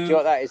have to. Do you know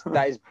what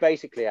that is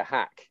basically a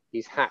hack.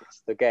 He's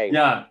hacked the game.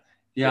 Yeah.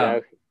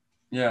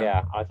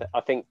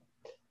 I think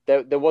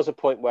there was a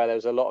point where there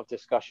was a lot of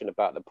discussion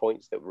about the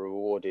points that were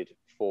rewarded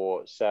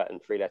for certain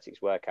freeletics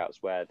workouts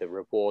where the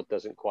reward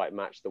doesn't quite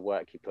match the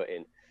work you put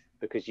in,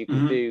 because you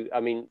can do, I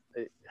mean,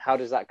 how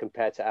does that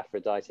compare to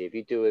Aphrodite? If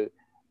you do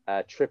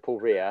a triple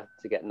RIA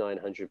to get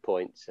 900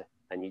 points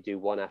and you do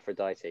one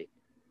Aphrodite,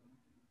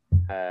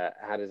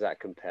 how does that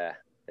compare?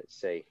 Let's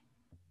see.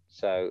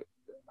 So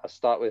I'll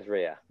start with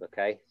RIA.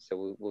 Okay.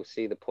 So we'll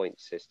see the point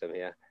system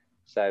here.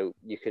 So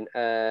you can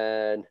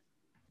earn,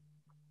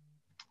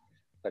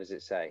 what does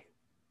it say?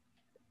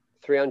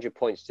 300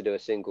 points to do a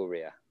single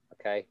RIA.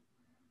 Okay.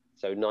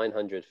 So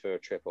 900 for a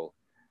triple.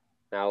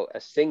 Now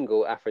a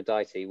single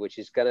Aphrodite, which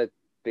is going to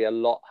be a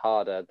lot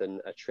harder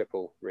than a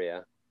triple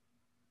RIA,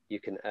 you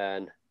can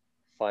earn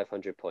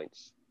 500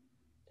 points.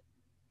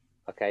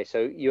 Okay,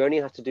 so you only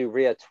have to do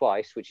RIA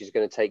twice, which is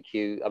going to take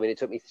you, I mean, it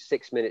took me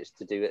 6 minutes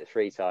to do it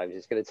 3 times.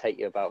 It's going to take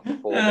you about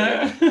 4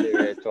 minutes to do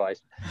RIA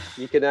twice.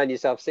 You can earn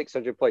yourself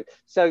 600 points.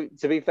 So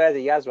to be fair to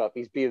Yaswap,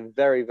 he's being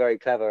very, very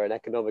clever and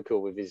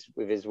economical with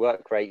his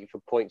work rate for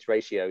points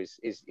ratios.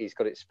 He's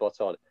got it spot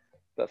on.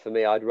 But for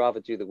me, I'd rather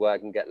do the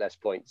work and get less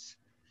points.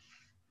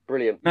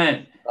 Brilliant.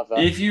 Man,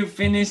 if you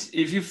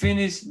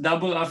finish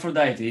double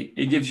Aphrodite,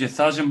 it gives you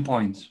 1,000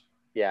 points.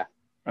 Yeah.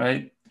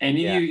 Right? And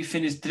if you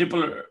finish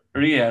triple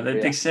Rhea,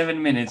 that takes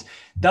 7 minutes.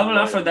 Double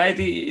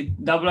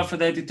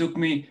Aphrodite took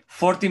me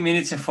 40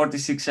 minutes and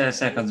 46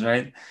 seconds,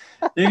 right?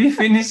 If you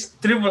finish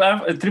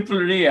triple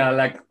Rhea,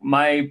 like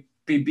my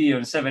PB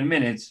on 7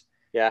 minutes,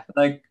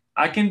 like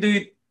I can do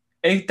it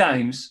 8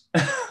 times.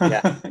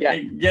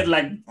 Get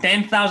like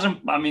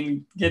 10,000. I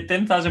mean, get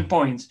 10,000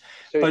 points.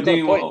 So but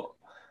doing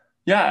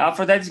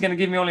Aphrodite is gonna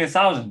give me only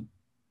 1,000.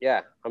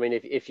 Yeah, I mean,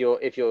 if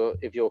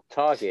your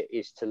target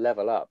is to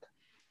level up.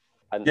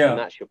 And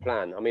that's your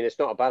plan. I mean, it's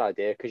not a bad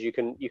idea because you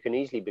can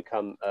easily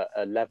become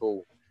a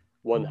level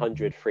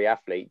 100 free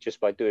athlete just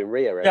by doing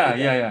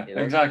RIA. You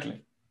know?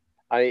 Exactly.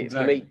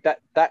 For me,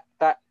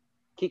 that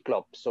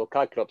Kiklops or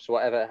Kyklops,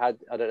 whatever, I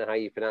don't know how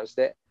you pronounced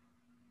it.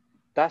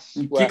 That's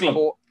where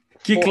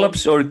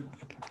Kiklops or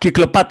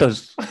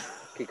Kiklopatos.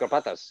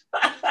 Kiklopatos.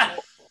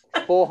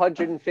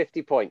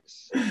 450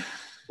 points.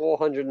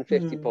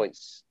 450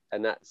 points,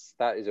 and that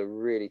is a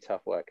really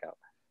tough workout.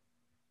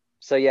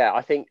 So yeah,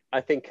 I think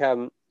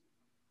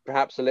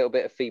perhaps a little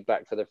bit of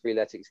feedback for the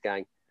Freeletics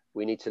gang.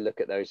 We need to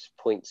look at those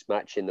points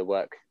matching the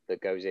work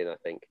that goes in, I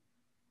think,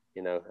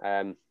 you know.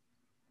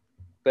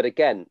 But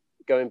again,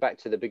 going back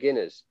to the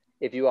beginners,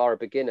 if you are a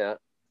beginner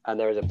and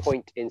there is a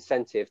point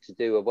incentive to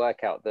do a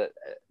workout that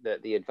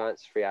the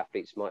advanced free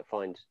athletes might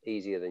find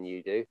easier than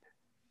you do,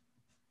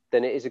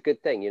 then it is a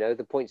good thing, you know.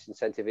 The points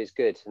incentive is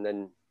good. And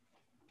then,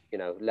 you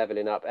know,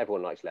 leveling up,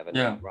 everyone likes leveling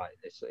up, right?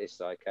 It's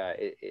like,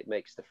 it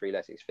makes the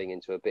Freeletics thing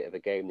into a bit of a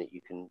game that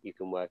you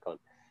can work on,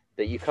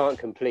 that you can't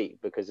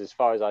complete, because as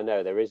far as I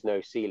know, there is no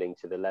ceiling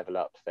to the level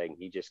up thing.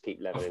 You just keep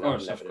leveling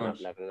up.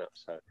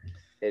 So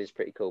it is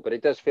pretty cool. But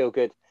it does feel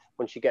good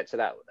once you get to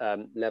that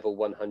level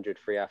 100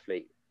 free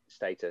athlete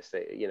status.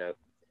 That, you know,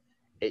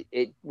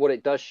 what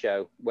it does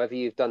show, whether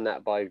you've done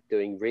that by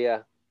doing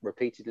RIA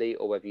repeatedly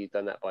or whether you've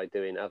done that by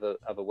doing other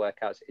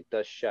workouts, it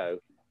does show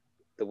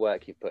the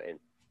work you put in.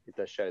 It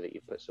does show that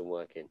you've put some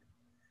work in.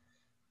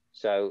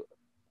 So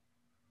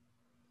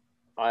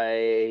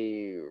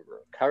I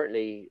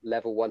currently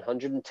level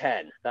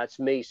 110. That's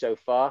me so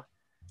far.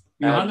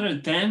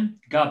 110?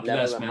 God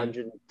bless, level man.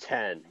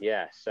 110,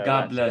 yeah. So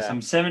God bless.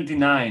 I'm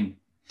 79.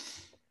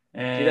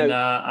 And you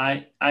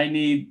know, I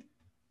need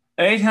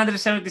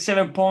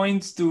 877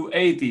 points to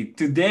 80.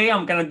 Today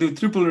I'm going to do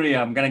triple RIA.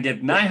 I'm going to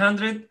get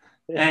 900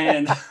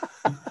 and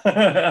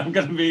I'm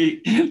going to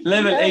be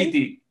level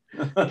 80.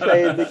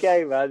 Playing the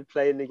game, man.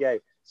 Playing the game.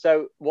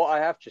 So what I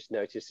have just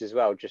noticed as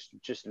well,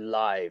 just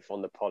live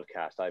on the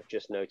podcast, I've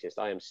just noticed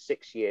I am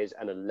 6 years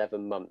and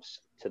 11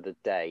 months to the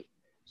day.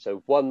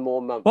 So 1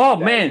 more month. Oh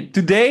man,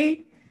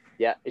 today?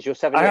 Yeah, is your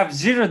 7 I years? have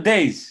 0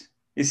 days.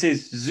 It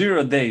says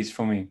 0 days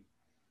for me.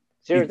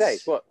 0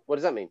 days? What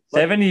does that mean?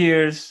 7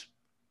 years,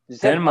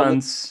 10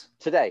 months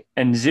today,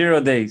 and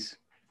 0 days.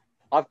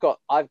 I've got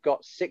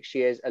 6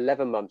 years,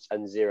 11 months,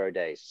 and 0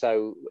 days.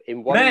 So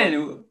in 1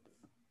 month,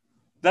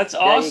 that's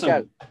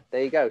awesome.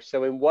 There you go.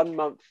 So in 1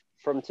 month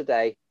from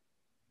today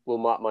will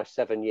mark my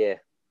 7 years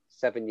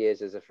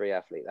as a free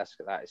athlete.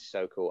 That is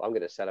so cool. I'm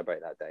going to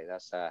celebrate that day.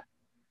 That's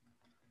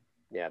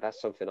that's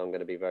something I'm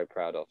going to be very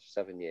proud of.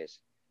 7 years,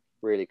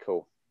 really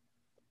cool.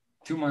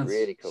 2 months.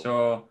 Really cool.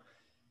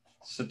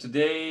 So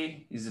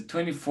today is the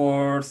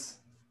 24th,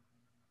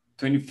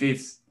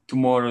 25th.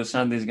 Tomorrow,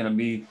 Sunday, is going to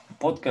be a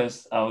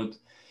podcast out.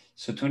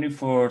 So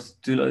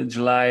 24th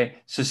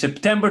July. So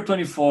September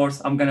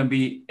 24th, I'm going to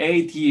be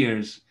 8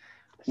 years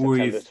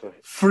with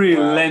free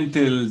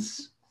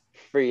lentils.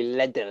 Free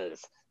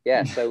lentils.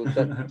 Yeah. So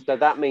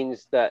that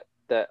means that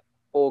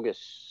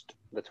August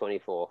the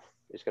 24th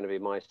is going to be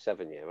my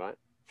 7 year, right?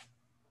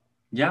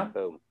 Yeah.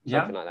 Boom. Yeah.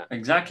 Something like that.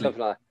 Exactly.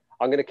 Something like that.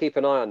 I'm going to keep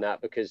an eye on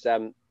that because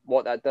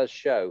what that does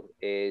show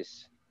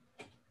is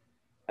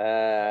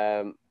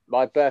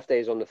my birthday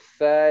is on the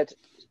 3rd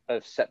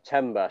of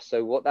September.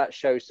 So what that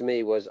shows to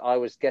me was I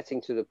was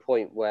getting to the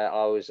point where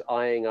I was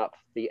eyeing up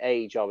the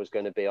age I was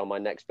going to be on my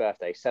next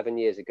birthday. 7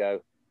 years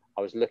ago,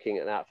 I was looking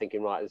at that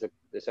thinking, right,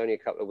 there's only a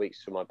couple of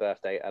weeks to my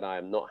birthday and I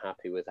am not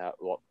happy with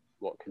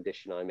what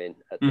condition I'm in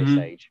at this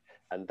age.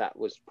 And that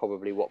was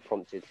probably what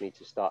prompted me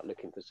to start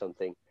looking for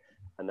something.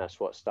 And that's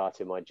what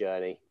started my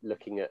journey.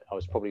 I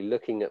was probably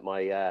looking at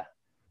my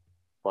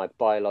my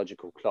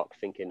biological clock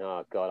thinking,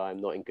 oh God, I'm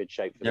not in good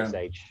shape for this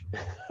age.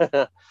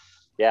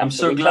 Yeah, I'm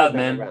so glad,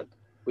 man.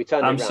 We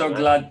turned it around. I'm so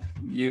glad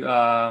you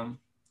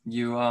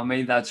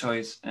made that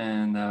choice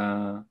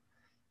and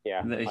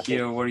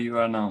here where you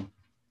are now.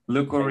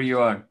 Look where you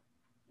are.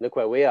 Look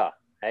where we are.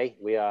 Hey,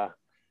 we are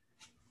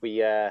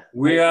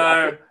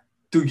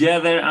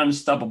together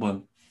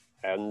unstoppable.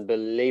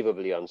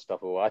 Unbelievably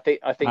unstoppable. I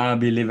think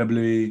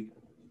unbelievably.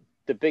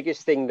 the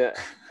biggest thing that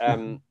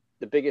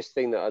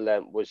I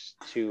learned was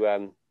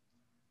to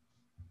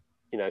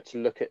to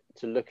look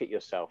at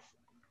yourself,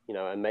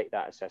 and make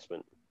that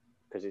assessment,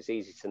 because it's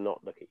easy to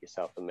not look at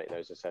yourself and make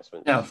those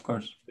assessments. Yeah, of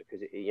course.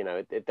 Because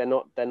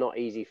they're not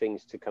easy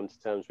things to come to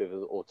terms with,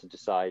 or to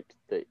decide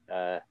that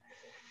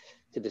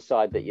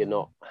you're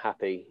not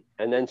happy,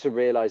 and then to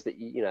realize that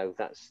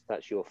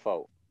that's your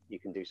fault. You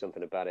can do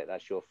something about it.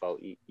 That's your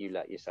fault. You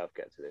let yourself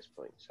get to this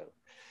point. So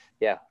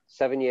yeah,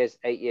 7 years,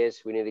 8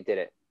 years, we nearly did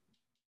it.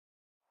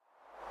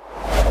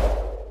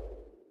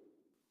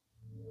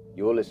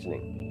 You're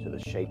listening to the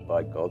Shaped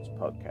by Gods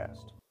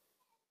podcast.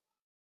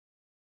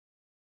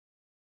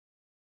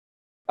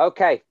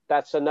 Okay,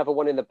 that's another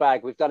one in the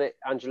bag. We've done it,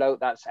 Angelo.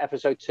 That's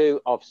episode 2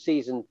 of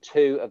season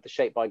 2 of the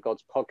Shaped by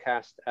Gods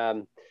podcast.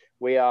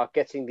 We are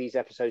getting these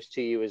episodes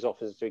to you as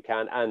often as we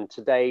can. And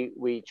today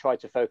we try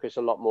to focus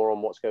a lot more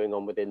on what's going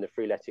on within the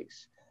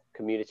freeletics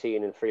community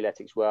and in the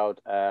freeletics world.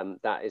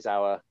 That's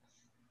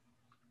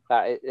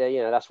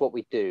what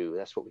we do.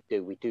 That's what we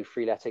do. We do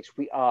freeletics.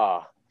 We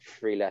are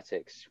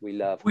freeletics.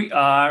 We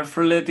are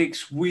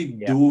freeletics. We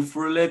do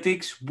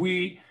freeletics.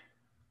 We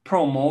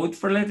promote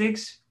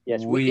freeletics.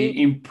 Yes,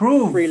 we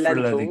improve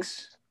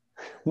freeletics.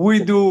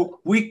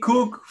 We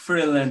cook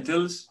free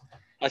lentils,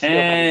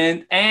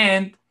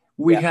 and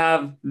we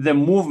have the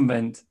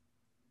movement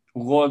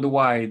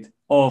worldwide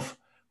of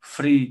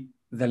free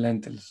the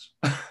lentils.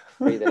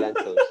 Free the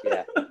lentils,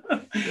 yeah.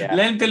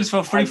 Lentils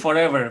for free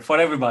forever, for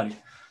everybody.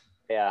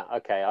 Yeah,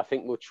 okay. I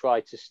think we'll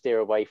try to steer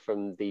away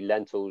from the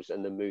lentils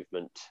and the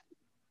movement.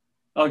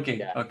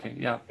 Okay,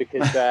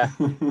 Because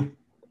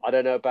I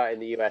don't know about in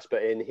the US,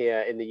 but in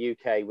the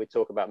UK, we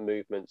talk about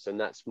movements, and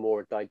that's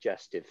more a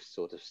digestive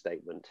sort of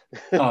statement.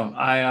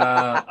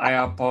 I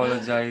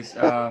apologize.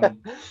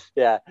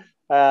 Yeah,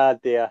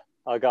 dear.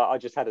 I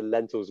just had a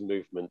lentils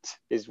movement,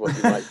 is what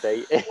you might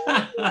say.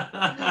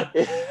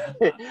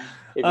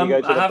 I'm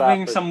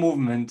having some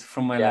movement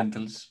from my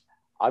lentils.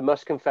 I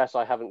must confess,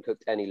 I haven't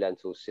cooked any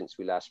lentils since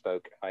we last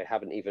spoke. I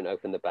haven't even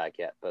opened the bag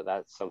yet, but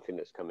that's something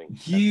that's coming.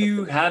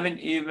 You haven't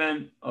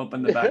even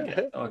opened the bag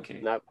yet?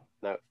 Okay. No,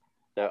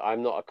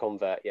 I'm not a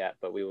convert yet,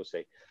 but we will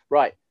see.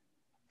 Right.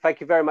 Thank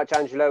you very much,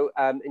 Angelo.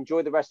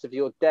 Enjoy the rest of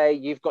your day.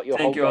 You've got your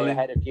whole day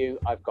ahead of you.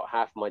 I've got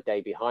half my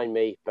day behind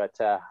me, but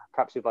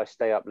perhaps if I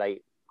stay up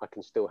late, I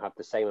can still have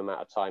the same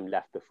amount of time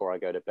left before I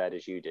go to bed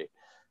as you do.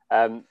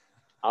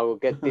 I will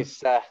get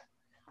this.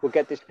 We'll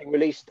get this thing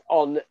released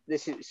on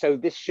this.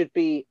 This should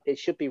be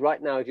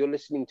right now. If you're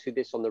listening to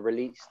this on the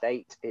release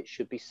date, it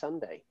should be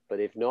Sunday. But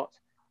if not,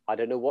 I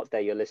don't know what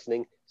day you're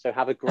listening. So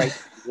have a great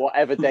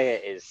whatever day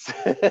it is.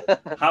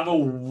 Have a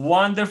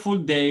wonderful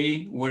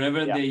day,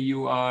 wherever day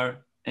you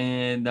are,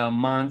 and a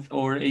month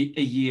or a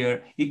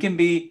year. It can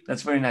be,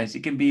 that's very nice.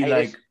 It can be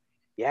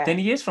 10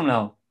 years from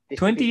now,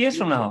 20 years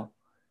from now.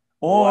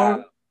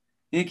 Or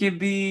it can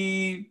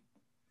be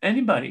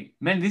anybody.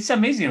 Man, this is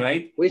amazing,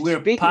 right?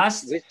 We're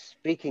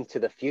speaking to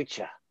the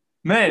future.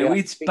 Man,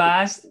 it's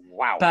past,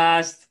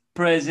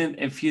 present,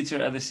 and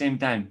future at the same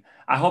time.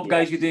 I hope,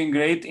 guys, you're doing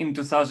great in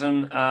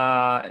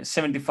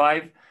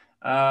 2075.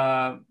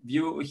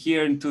 You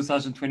here in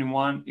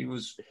 2021, it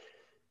was,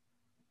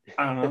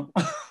 I don't know.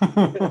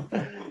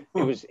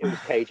 it was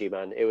cagey,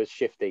 man. It was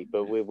shifty,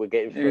 but we're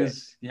getting through it.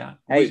 Yeah,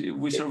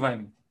 we're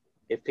surviving.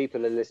 If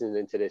people are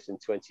listening to this in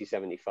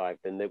 2075,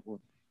 then the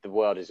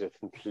world is a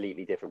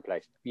completely different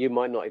place. You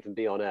might not even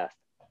be on Earth.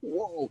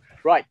 Whoa!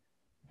 Right.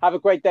 Have a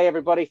great day,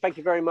 everybody. Thank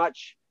you very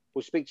much.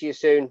 We'll speak to you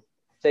soon.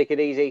 Take it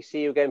easy.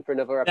 See you again for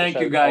another episode. Thank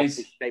you,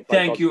 guys.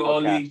 Thank you,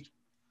 Ollie.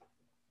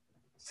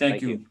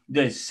 Thank you.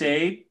 The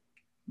Shaped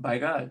by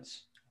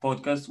Gods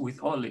podcast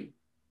with Ollie.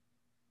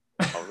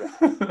 All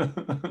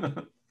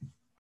right.